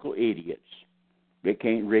 biblical idiots that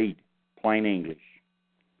can't read plain English.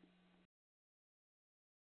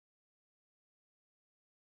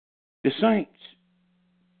 The saints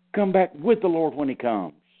come back with the Lord when he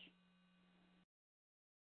comes.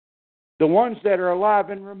 The ones that are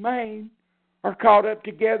alive and remain are caught up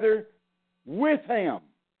together with him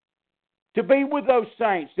to be with those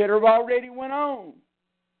saints that have already went on.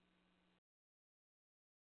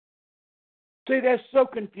 See, that's so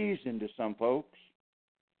confusing to some folks.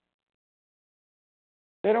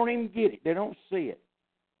 They don't even get it. They don't see it.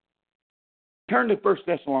 Turn to 1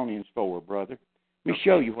 Thessalonians 4, brother. Let me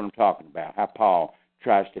show you what I'm talking about, how Paul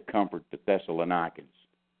tries to comfort the Thessalonians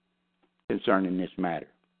concerning this matter.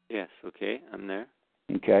 Yes, okay, I'm there.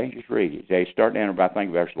 Okay, just read it. They start down about, I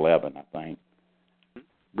think, verse 11, I think.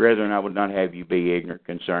 Brethren, I would not have you be ignorant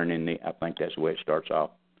concerning I think that's the way it starts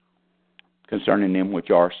off, concerning them which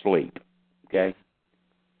are asleep. Okay?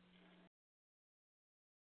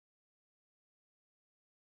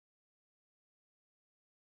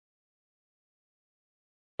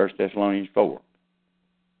 First Thessalonians 4.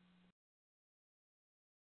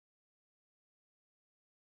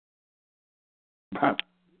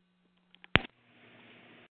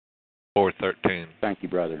 Or 13. Thank you,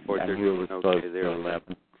 brother. 4:13. Okay, there.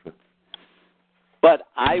 11. But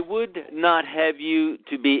I would not have you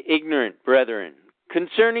to be ignorant, brethren,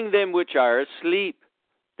 concerning them which are asleep,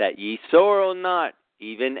 that ye sorrow not,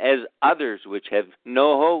 even as others which have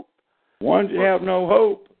no hope. Ones that have no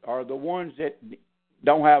hope are the ones that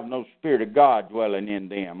don't have no Spirit of God dwelling in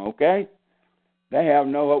them, okay? They have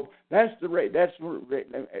no hope.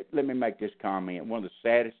 Let me make this comment. One of the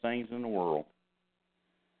saddest things in the world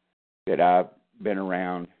that I've been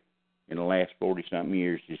around in the last 40-something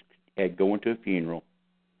years is going to a funeral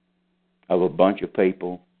of a bunch of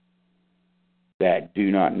people that do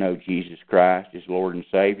not know Jesus Christ as Lord and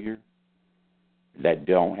Savior, that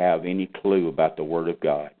don't have any clue about the Word of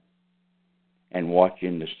God, and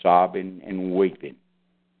watching the sobbing and weeping.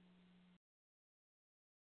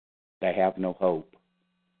 They have no hope.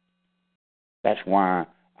 That's why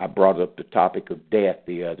I brought up the topic of death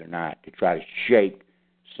the other night, to try to shake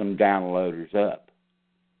some downloaders up.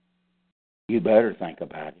 You better think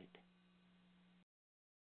about it.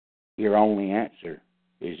 Your only answer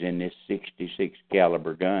is in this 66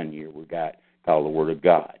 caliber gun here we got called the Word of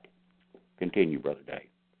God. Continue, Brother Dave.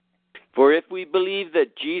 For if we believe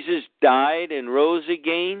that Jesus died and rose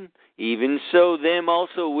again, even so them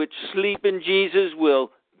also which sleep in Jesus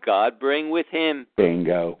will God bring with him.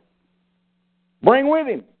 Bingo. Bring with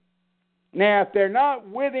him. Now, if they're not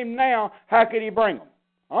with him now, how could he bring them?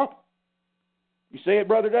 Huh? You see it,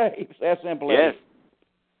 Brother Dave? It's that simple. Yes.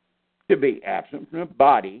 To be absent from the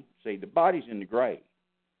body. See, the body's in the grave.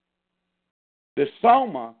 The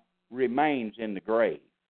soma remains in the grave.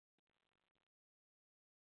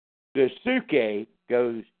 The suke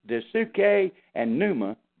and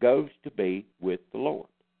pneuma goes to be with the Lord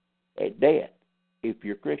at death, if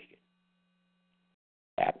you're Christian.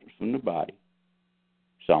 Absent from the body,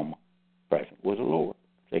 soma, present with the Lord.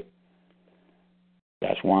 See?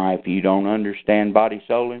 That's why if you don't understand body,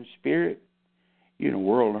 soul, and spirit, you're in a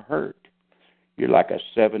world of hurt. You're like a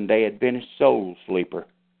Seventh-day Adventist soul sleeper.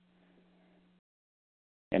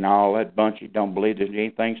 And all that bunch you don't believe there's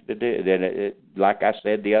anything to do. Like I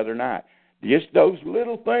said the other night, just those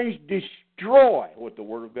little things destroy what the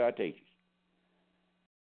Word of God teaches.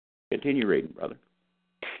 Continue reading, brother.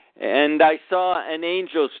 And I saw an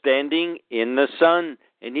angel standing in the sun,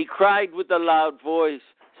 and he cried with a loud voice,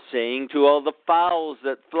 saying to all the fowls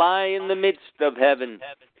that fly in the midst of heaven,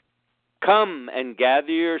 Come and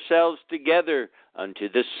gather yourselves together unto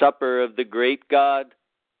the supper of the great God,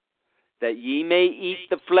 that ye may eat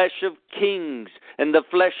the flesh of kings, and the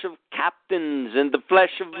flesh of captains, and the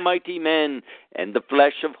flesh of mighty men, and the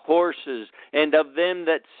flesh of horses, and of them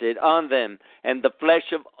that sit on them, and the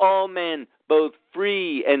flesh of all men, both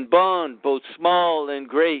free and bond, both small and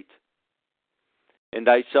great. And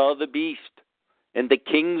I saw the beast, and the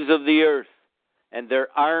kings of the earth, and their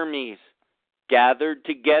armies, gathered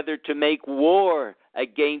together to make war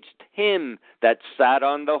against him that sat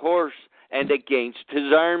on the horse, and against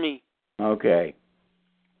his army. Okay.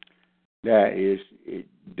 That is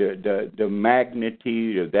the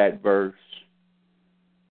magnitude of that verse,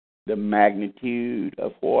 the magnitude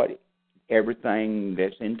of what everything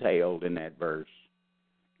that's entailed in that verse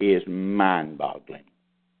is mind-boggling.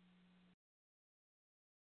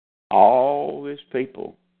 All these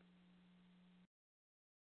people,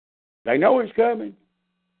 they know it's coming,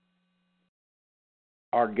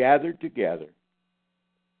 are gathered together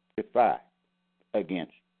to fight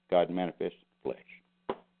against God manifested flesh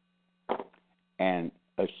and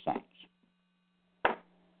us saints.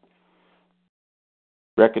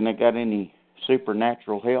 Reckon they got any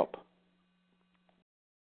supernatural help?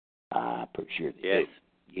 I'm pretty sure they do.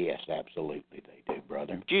 Yes, absolutely they do,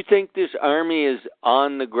 brother. Do you think this army is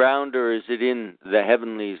on the ground, or is it in the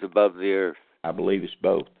heavenlies above the earth? I believe it's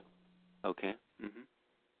both. Okay. Mm-hmm.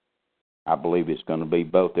 I believe it's going to be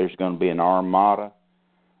both. There's going to be an armada.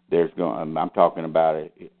 I'm talking about an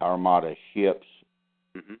armada of ships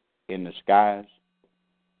in the skies.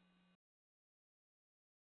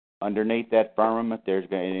 Underneath that firmament, there's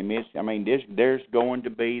going to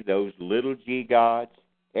be those little g gods.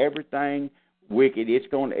 Everything wicked.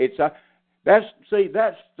 That's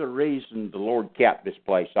the reason the Lord capped this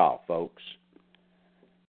place off, folks.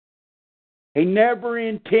 He never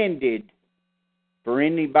intended for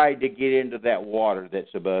anybody to get into that water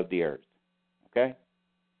that's above the earth. Okay?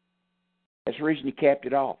 That's the reason he capped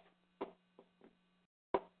it off.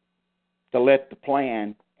 To let the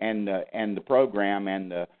plan and the program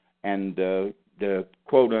and the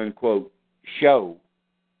quote unquote show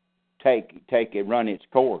run its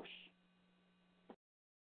course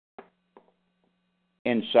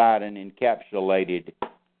inside an encapsulated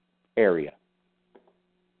area.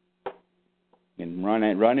 And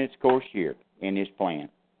run its course here in his plan.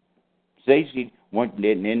 It's easy, and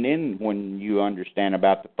then when you understand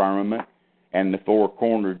about the firmament and the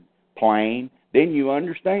four-cornered plane, then you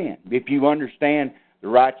understand. If you understand the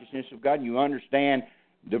righteousness of God, you understand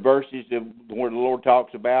the verses where the Lord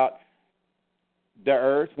talks about the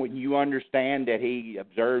earth, when you understand that he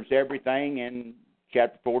observes everything and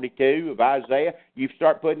chapter 42 of Isaiah, you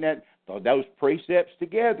start putting those precepts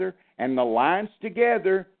together and the lines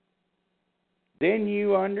together, then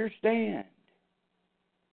you understand.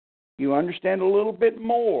 You understand a little bit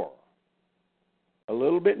more. A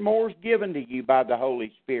little bit more is given to you by the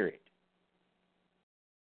Holy Spirit.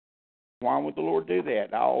 Why would the Lord do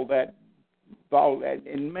that? All that,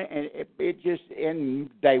 and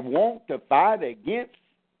they want to fight against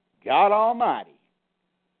God Almighty.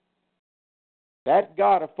 That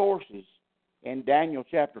God of forces in Daniel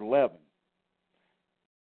chapter 11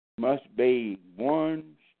 must be one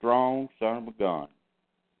strong son of a gun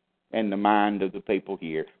in the mind of the people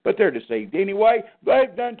here. But they're deceived anyway.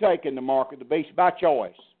 They've done taken the mark of the beast by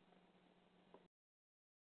choice.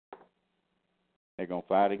 They're going to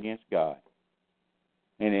fight against God.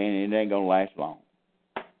 And it ain't going to last long.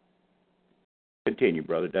 Continue,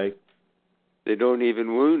 Brother Dave. They don't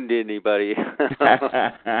even wound anybody.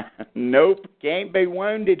 Nope, can't be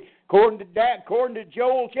wounded. According to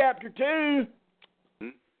Joel chapter 2.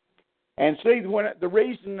 And see, the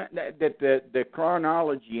reason that the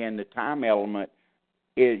chronology and the time element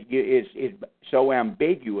is so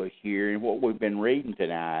ambiguous here in what we've been reading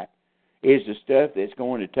tonight is the stuff that's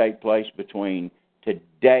going to take place between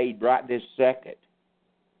today, right this second,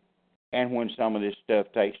 and when some of this stuff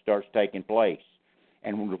starts taking place.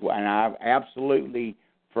 And I absolutely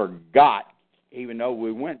forgot, even though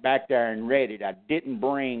we went back there and read it, I didn't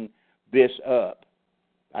bring this up.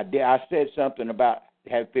 I said something about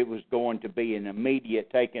if it was going to be an immediate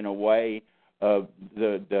taking away of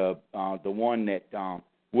the one that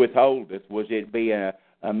withholdeth, was it be an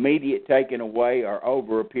immediate taking away or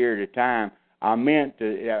over a period of time? I meant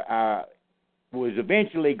to. Was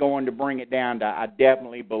eventually going to bring it down to, I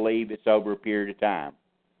definitely believe it's over a period of time.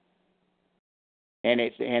 And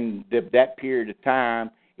that period of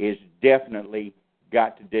time is definitely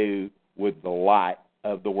got to do with the light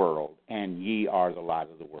of the world, and ye are the light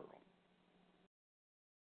of the world.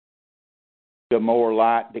 The more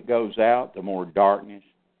light that goes out, the more darkness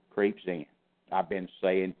creeps in. I've been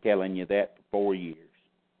telling you that for 4 years.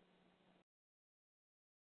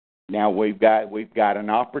 Now we've got an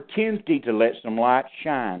opportunity to let some light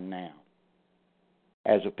shine now,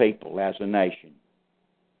 as a people, as a nation.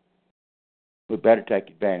 We better take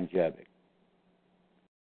advantage of it.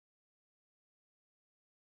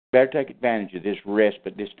 Better take advantage of this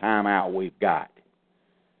respite, this time out we've got.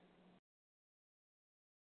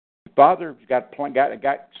 Father's got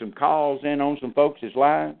some calls in on some folks'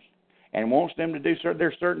 lives and wants them to do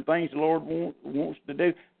there's certain things the Lord wants to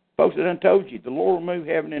do. Folks, I done told you, the Lord will move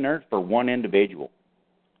heaven and earth for one individual.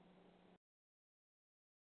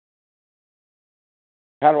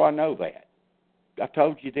 How do I know that? I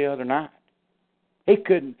told you the other night.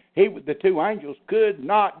 The two angels could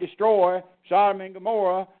not destroy Sodom and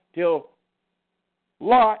Gomorrah till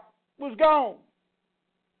Lot was gone.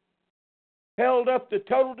 Held up the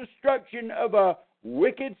total destruction of a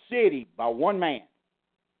wicked city by one man.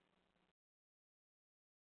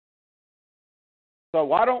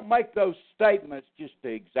 So I don't make those statements just to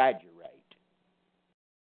exaggerate.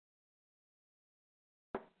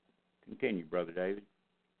 Continue, Brother David.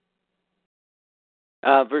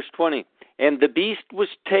 Verse 20. And the beast was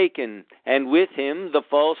taken, and with him the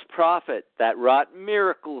false prophet that wrought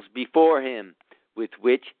miracles before him, with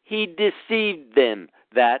which he deceived them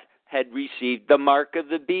that had received the mark of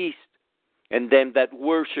the beast, and them that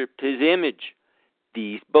worshipped his image.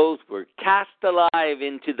 These both were cast alive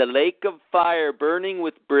into the lake of fire burning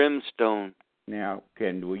with brimstone. Now,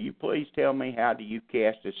 will you please tell me, how do you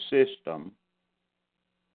cast a system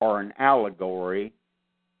or an allegory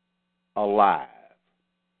alive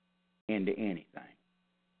into anything?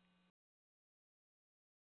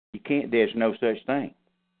 You can't. There's no such thing.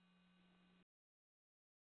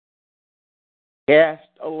 Cast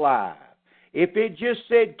alive. If it just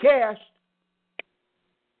said cast,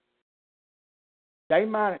 they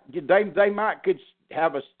might could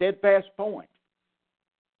have a steadfast point.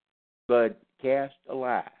 But cast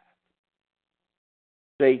alive.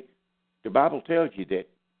 See, the Bible tells you that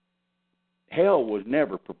hell was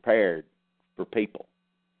never prepared for people.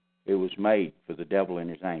 It was made for the devil and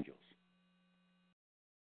his angels.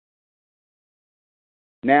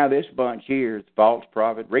 Now this bunch here, the false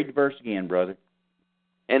prophet, read the verse again, brother.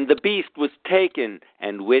 And the beast was taken,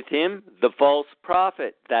 and with him the false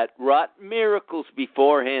prophet that wrought miracles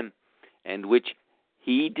before him, and which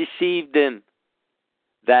he deceived them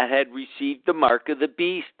that had received the mark of the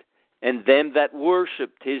beast, and them that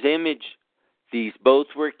worshipped his image. These both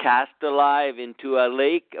were cast alive into a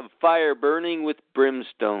lake of fire burning with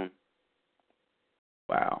brimstone.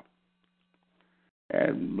 Wow.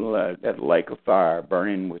 And that lake of fire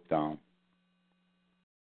burning with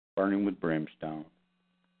burning with brimstone.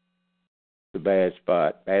 The bad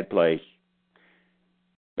spot, bad place.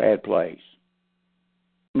 Bad place.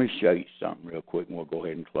 Let me show you something real quick, and we'll go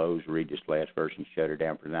ahead and close, read this last verse, and shut her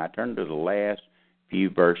down for tonight. Turn to the last few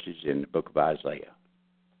verses in the book of Isaiah.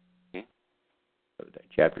 Okay.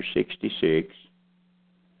 Chapter 66.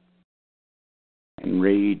 And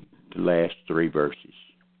read the last 3 verses.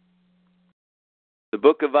 The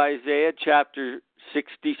book of Isaiah, chapter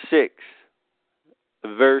 66,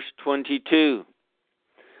 verse 22.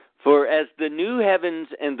 For as the new heavens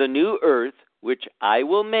and the new earth, which I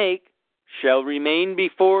will make, shall remain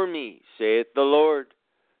before me, saith the Lord,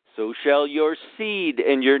 so shall your seed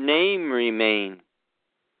and your name remain.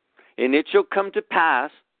 And it shall come to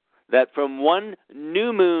pass that from one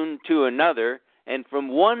new moon to another, and from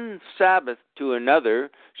one Sabbath to another,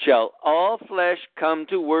 shall all flesh come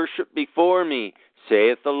to worship before me,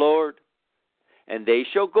 saith the Lord. And they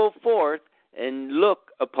shall go forth and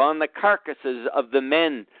look upon the carcasses of the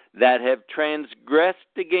men that have transgressed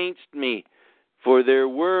against me. For their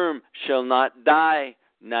worm shall not die,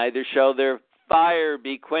 neither shall their fire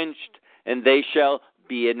be quenched, and they shall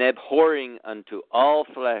be an abhorring unto all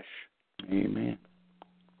flesh. Amen.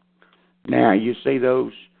 Now, you see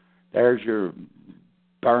those, there's your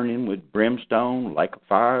burning with brimstone, like a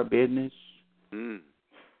fire business.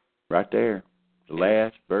 Right there. The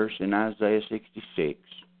last verse in Isaiah 66.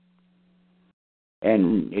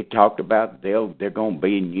 And it talked about they're going to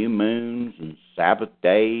be new moons and Sabbath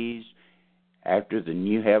days after the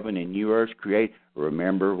new heaven and new earth created.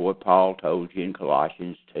 Remember what Paul told you in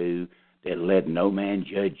Colossians 2, that let no man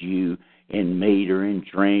judge you in meat or in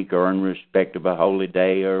drink or in respect of a holy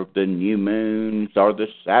day or of the new moons or the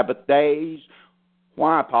Sabbath days.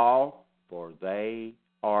 Why, Paul? For they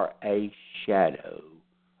are a shadow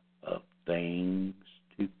of things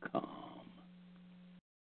to come.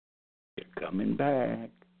 They're coming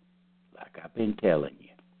back, like I've been telling you.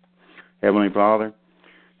 Heavenly Father,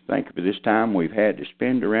 thank you for this time we've had to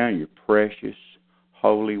spend around your precious,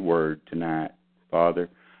 holy word tonight. Father,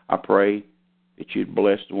 I pray that you'd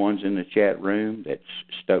bless the ones in the chat room that's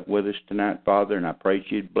stuck with us tonight, Father, and I pray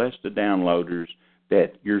that you'd bless the downloaders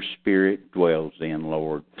that your Spirit dwells in,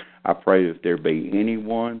 Lord. I pray that if there be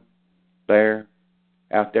anyone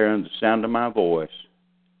out there under the sound of my voice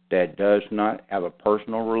that does not have a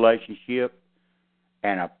personal relationship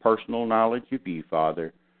and a personal knowledge of you,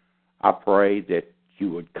 Father, I pray that you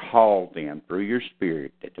would call them through your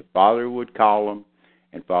Spirit, that the Father would call them,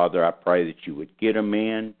 and Father, I pray that you would get them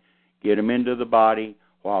into the body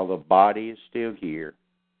while the body is still here.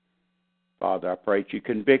 Father, I pray that you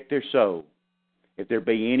convict their soul. If there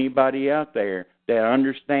be anybody out there that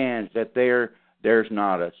understands that there's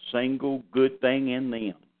not a single good thing in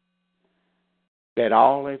them, that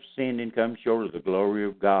all have sinned and come short of the glory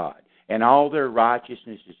of God, and all their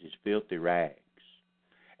righteousness is as filthy rags.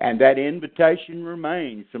 And that invitation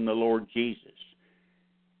remains from the Lord Jesus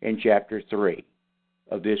in chapter 3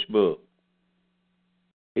 of this book.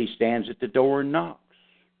 He stands at the door and knocks.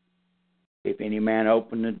 If any man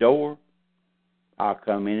open the door, I'll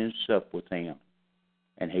come in and sup with him,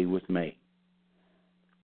 and he with me.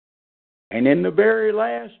 And in the very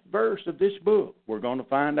last verse of this book, we're going to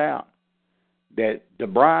find out that the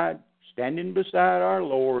bride standing beside our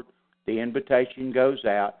Lord, the invitation goes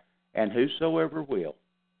out, and whosoever will,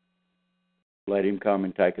 let him come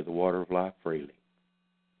and take of the water of life freely.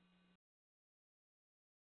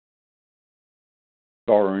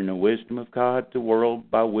 For in the wisdom of God, the world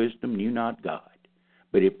by wisdom knew not God,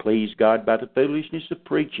 but it pleased God by the foolishness of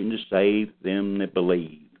preaching to save them that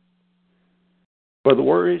believe. For the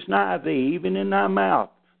word is nigh thee, even in thy mouth,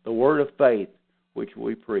 the word of faith which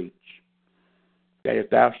we preach. That if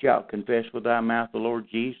thou shalt confess with thy mouth the Lord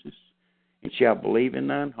Jesus, and shalt believe in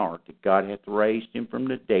thine heart that God hath raised him from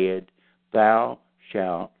the dead, thou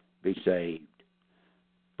shalt be saved.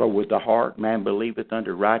 For with the heart man believeth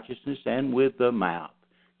unto righteousness, and with the mouth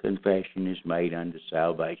confession is made unto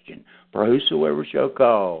salvation. For whosoever shall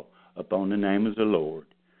call upon the name of the Lord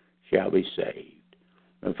shall be saved.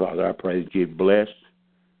 And Father, I pray that you'd bless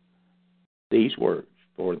these words,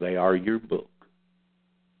 for they are your book.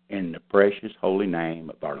 In the precious holy name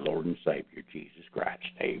of our Lord and Savior, Jesus Christ.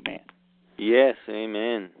 Amen. Yes,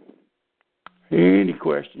 amen. Any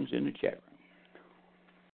questions in the chat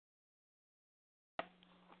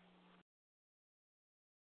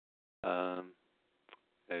room?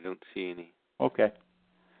 I don't see any. Okay.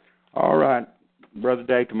 All right. Brother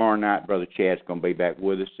Dave, tomorrow night, Brother Chad's going to be back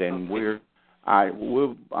with us, and okay.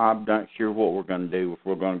 I'm not sure what we're going to do. If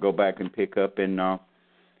we're going to go back and pick up and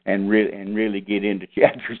really get into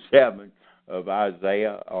chapter 7 of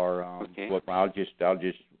Isaiah, or okay. I'll just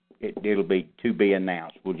it'll be to be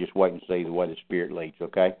announced. We'll just wait and see the way the Spirit leads,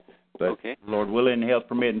 okay? But Okay. Lord willing and health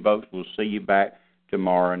permitting, folks, we'll see you back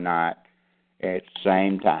tomorrow night at the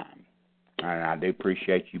same time. And I do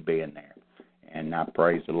appreciate you being there. And I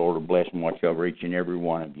praise the Lord will bless and watch over each and every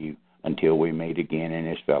one of you until we meet again in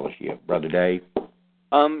this fellowship. Brother Dave?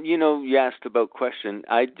 You asked about question.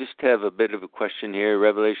 I just have a bit of a question here,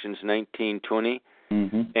 Revelations 19:20.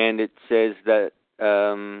 Mm-hmm. And it says that,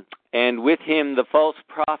 and with him the false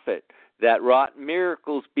prophet that wrought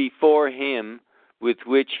miracles before him, with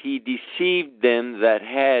which he deceived them that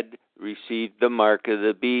had received the mark of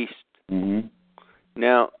the beast. Mm-hmm.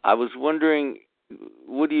 Now, I was wondering,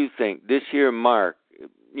 what do you think? This here mark,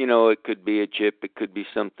 it could be a chip, it could be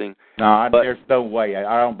something. No, there's no way.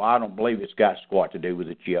 I don't believe it's got squat to do with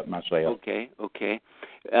a chip myself. Okay.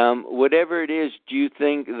 Whatever it is, do you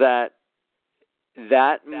think that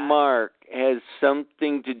mark has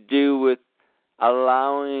something to do with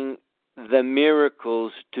allowing the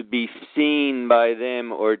miracles to be seen by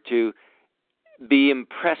them or to be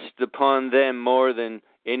impressed upon them more than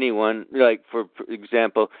anyone? Like, for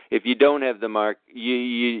example, if you don't have the mark,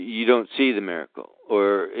 you don't see the miracle,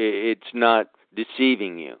 or it's not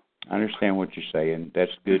deceiving you. I understand what you're saying.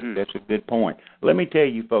 That's good. Mm-hmm. That's a good point. Let me tell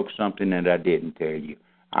you folks something that I didn't tell you.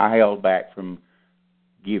 I held back from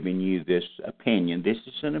giving you this opinion. This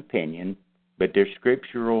is an opinion, but there's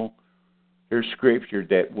scripture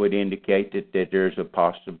that would indicate that there's a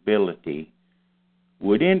possibility,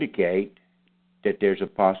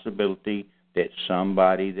 that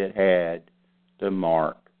somebody that had the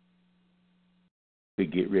mark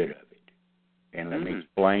could get rid of it. And let me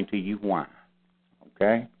explain to you why.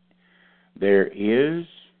 Okay? There is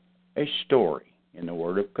a story in the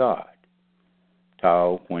Word of God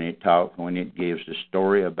when it gives the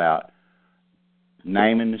story about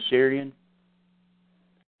Naaman the Syrian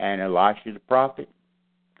and Elisha the prophet,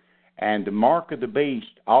 and the mark of the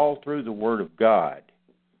beast. All through the Word of God,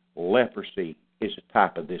 leprosy is a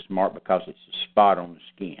type of this mark because it's a spot on the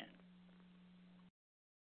skin,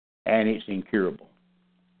 and it's incurable.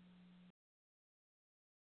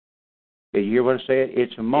 Did you hear what I said?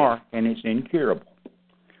 It's a mark, and it's incurable.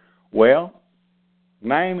 Well,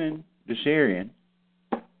 Naaman the Syrian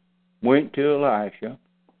went to Elisha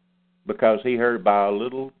because he heard by a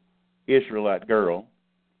little Israelite girl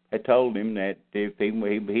had told him that if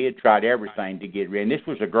he had tried everything to get rid. And this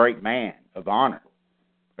was a great man of honor,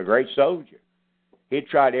 a great soldier. He had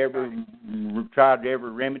tried every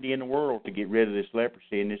remedy in the world to get rid of this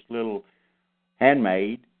leprosy, and this little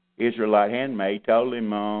Israelite handmaid, told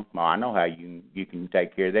him, I know how you can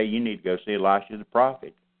take care of that. You need to go see Elisha the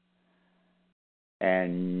prophet.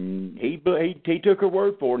 And he took her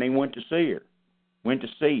word for it, and he went to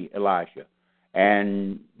see Elisha.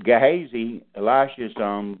 And Gehazi, Elisha's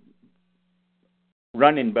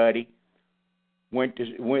running buddy, went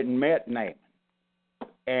and met Naaman.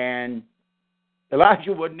 And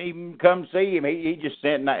Elisha wouldn't even come see him. He just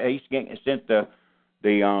sent the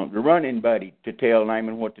running buddy to tell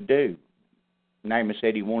Naaman what to do. Naaman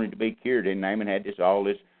said he wanted to be cured, and Naaman had this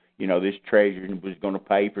treasure and was going to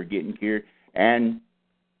pay for getting cured. And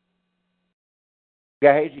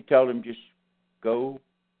Gehazi told him, just go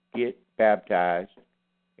get baptized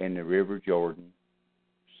in the River Jordan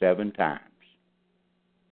 7 times.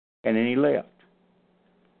 And then he left.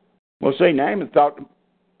 Well, see, Naaman thought,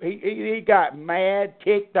 he got mad,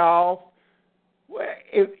 ticked off. Well,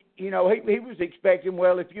 he was expecting,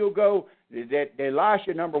 if you'll go, that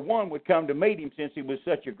Elisha, number one, would come to meet him since he was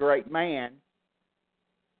such a great man.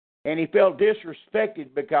 And he felt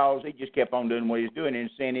disrespected because he just kept on doing what he was doing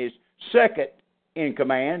and sent his second in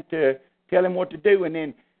command to tell him what to do. And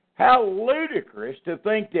then how ludicrous to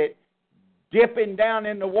think that dipping down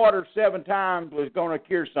in the water 7 times was going to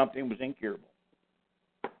cure something that was incurable.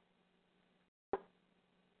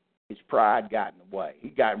 His pride got in the way. He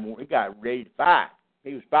got ready to fight.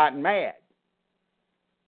 He was fighting mad.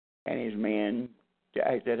 And his men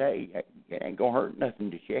said, hey, it ain't going to hurt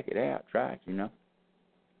nothing to check it out. Try it,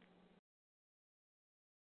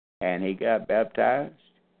 And he got baptized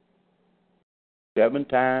 7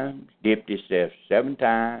 times, dipped himself 7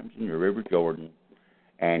 times in the River Jordan,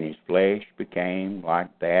 and his flesh became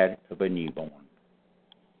like that of a newborn.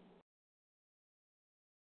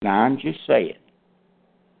 Now, I'm just saying,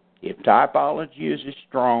 if typology is as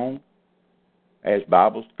strong as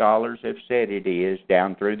Bible scholars have said it is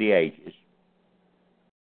down through the ages,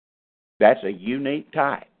 that's a unique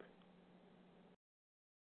type.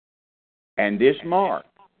 And this mark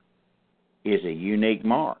is a unique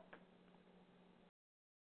mark.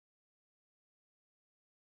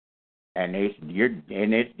 And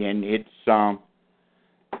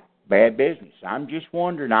bad business. I'm just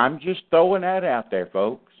wondering. I'm just throwing that out there,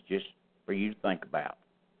 folks, just for you to think about.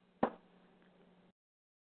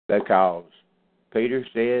 Because Peter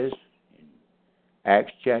says in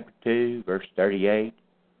Acts chapter 2, verse 38,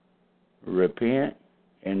 repent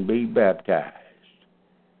and be baptized,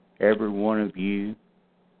 every one of you,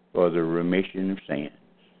 for the remission of sins,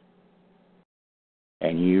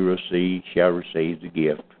 and you shall receive the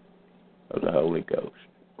gift of the Holy Ghost.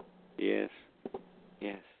 Yes.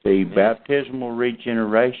 Yes. See, baptismal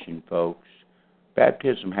regeneration, folks,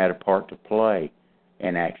 baptism had a part to play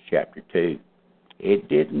in Acts chapter 2. It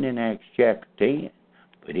didn't in Acts chapter 10,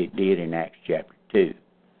 but it did in Acts chapter 2.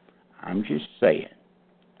 I'm just saying,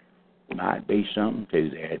 might be something to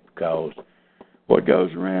that, because what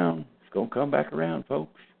goes around is going to come back around,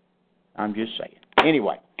 folks. I'm just saying.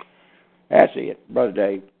 Anyway, that's it. Brother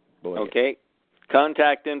Dave, go ahead. Okay.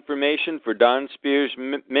 Contact information for Don Spears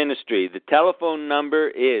Ministry. The telephone number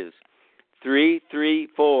is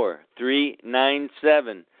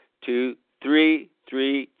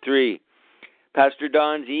 334-397-2333. Pastor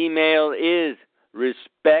Don's email is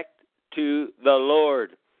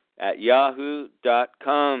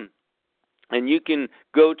respecttothelord@yahoo.com. And you can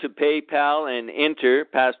go to PayPal and enter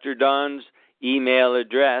Pastor Don's email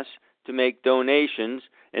address to make donations.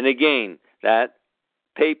 And again, that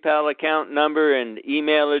PayPal account number and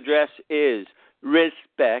email address is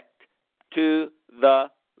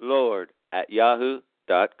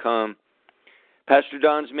respecttothelord@yahoo.com. Pastor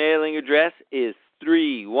Don's mailing address is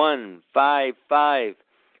 3155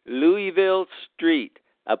 Louisville Street,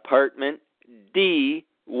 apartment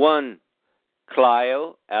D1,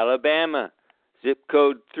 Clio, Alabama, zip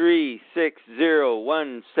code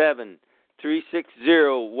 36017,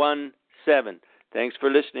 36017. Thanks for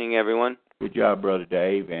listening, everyone. Good job, Brother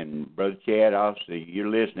Dave. And Brother Chad, I'll see you're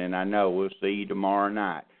listening. I know. We'll see you tomorrow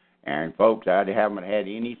night. And, folks, I haven't had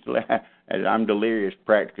any sleep. I'm delirious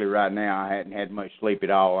practically right now. I hadn't had much sleep at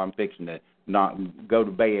all. I'm fixing to not go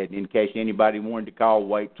to bed. In case anybody wanted to call,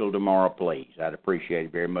 wait till tomorrow, please. I'd appreciate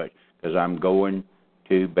it very much, because I'm going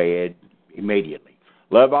to bed immediately.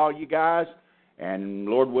 Love all you guys, and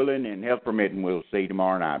Lord willing and health permitting, we'll see you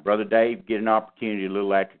tomorrow night. Brother Dave, get an opportunity a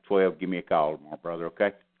little after 12. Give me a call tomorrow, brother,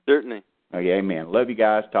 okay? Certainly. Okay, amen. Love you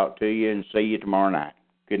guys. Talk to you and see you tomorrow night.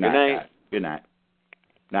 Good night, guys. Good night.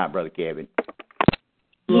 Night, Brother Kevin.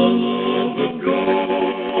 The love of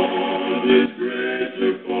God is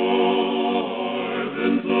greater far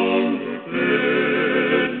than tongue or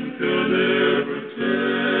pen can ever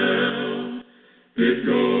tell. It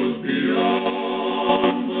goes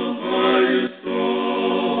beyond the highest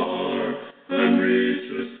star and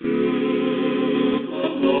reaches through the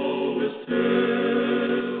lowest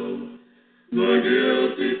hell. The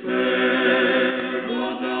guilty pair go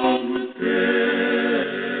down with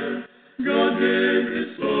care. God gave His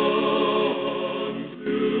Son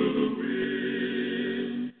to the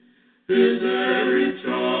wind. His every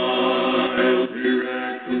child He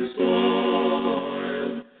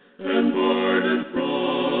reconciled and pardoned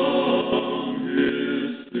from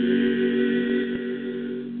his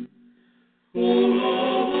sin. O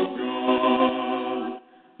love of God,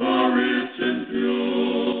 how rich and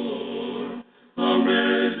pure, how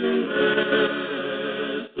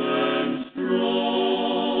measureless and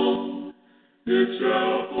strong, it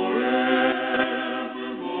shall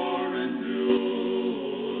forevermore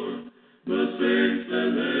endure the saints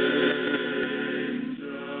and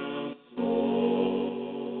angels'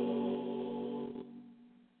 song.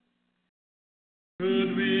 Could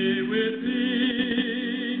we with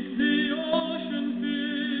peace the ocean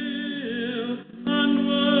fill, and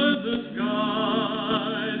were the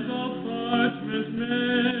skies of parchment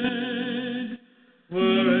made,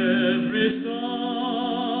 were every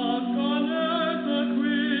stalk on earth a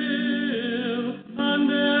quill,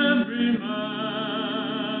 and every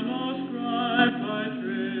man a scribe by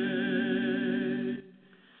trade,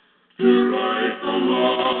 to write the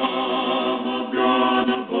love of God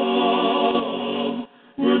above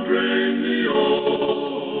would drain the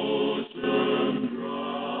ocean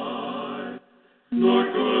dry, nor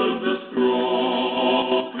could the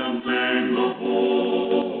scroll contain the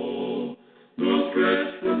whole, nor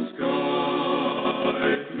stretch from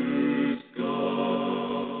sky to sky.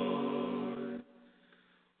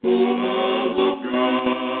 O love of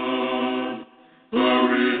God, how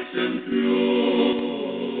rich and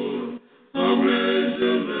pure, how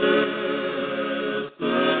measureless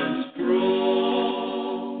and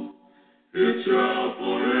strong, it shall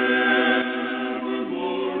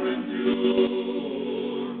forevermore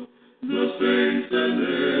endure the saints and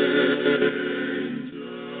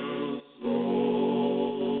angels' song.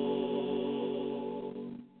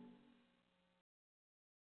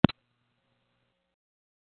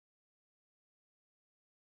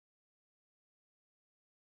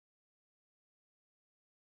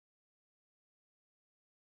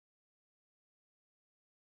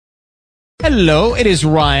 Hello, it is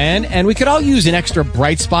Ryan, and we could all use an extra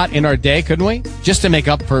bright spot in our day, couldn't we? Just to make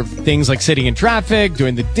up for things like sitting in traffic,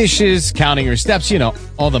 doing the dishes, counting your steps,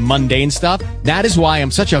 all the mundane stuff. That is why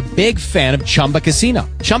I'm such a big fan of Chumba Casino.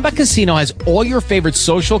 Chumba Casino has all your favorite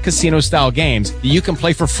social casino-style games that you can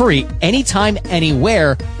play for free anytime,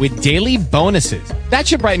 anywhere with daily bonuses. That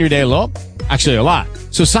should brighten your day a little. Actually, a lot.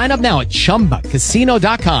 So sign up now at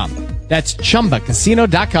ChumbaCasino.com. That's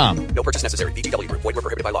ChumbaCasino.com. No purchase necessary. VGW Group. Void where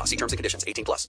prohibited by law. See terms and conditions. 18+.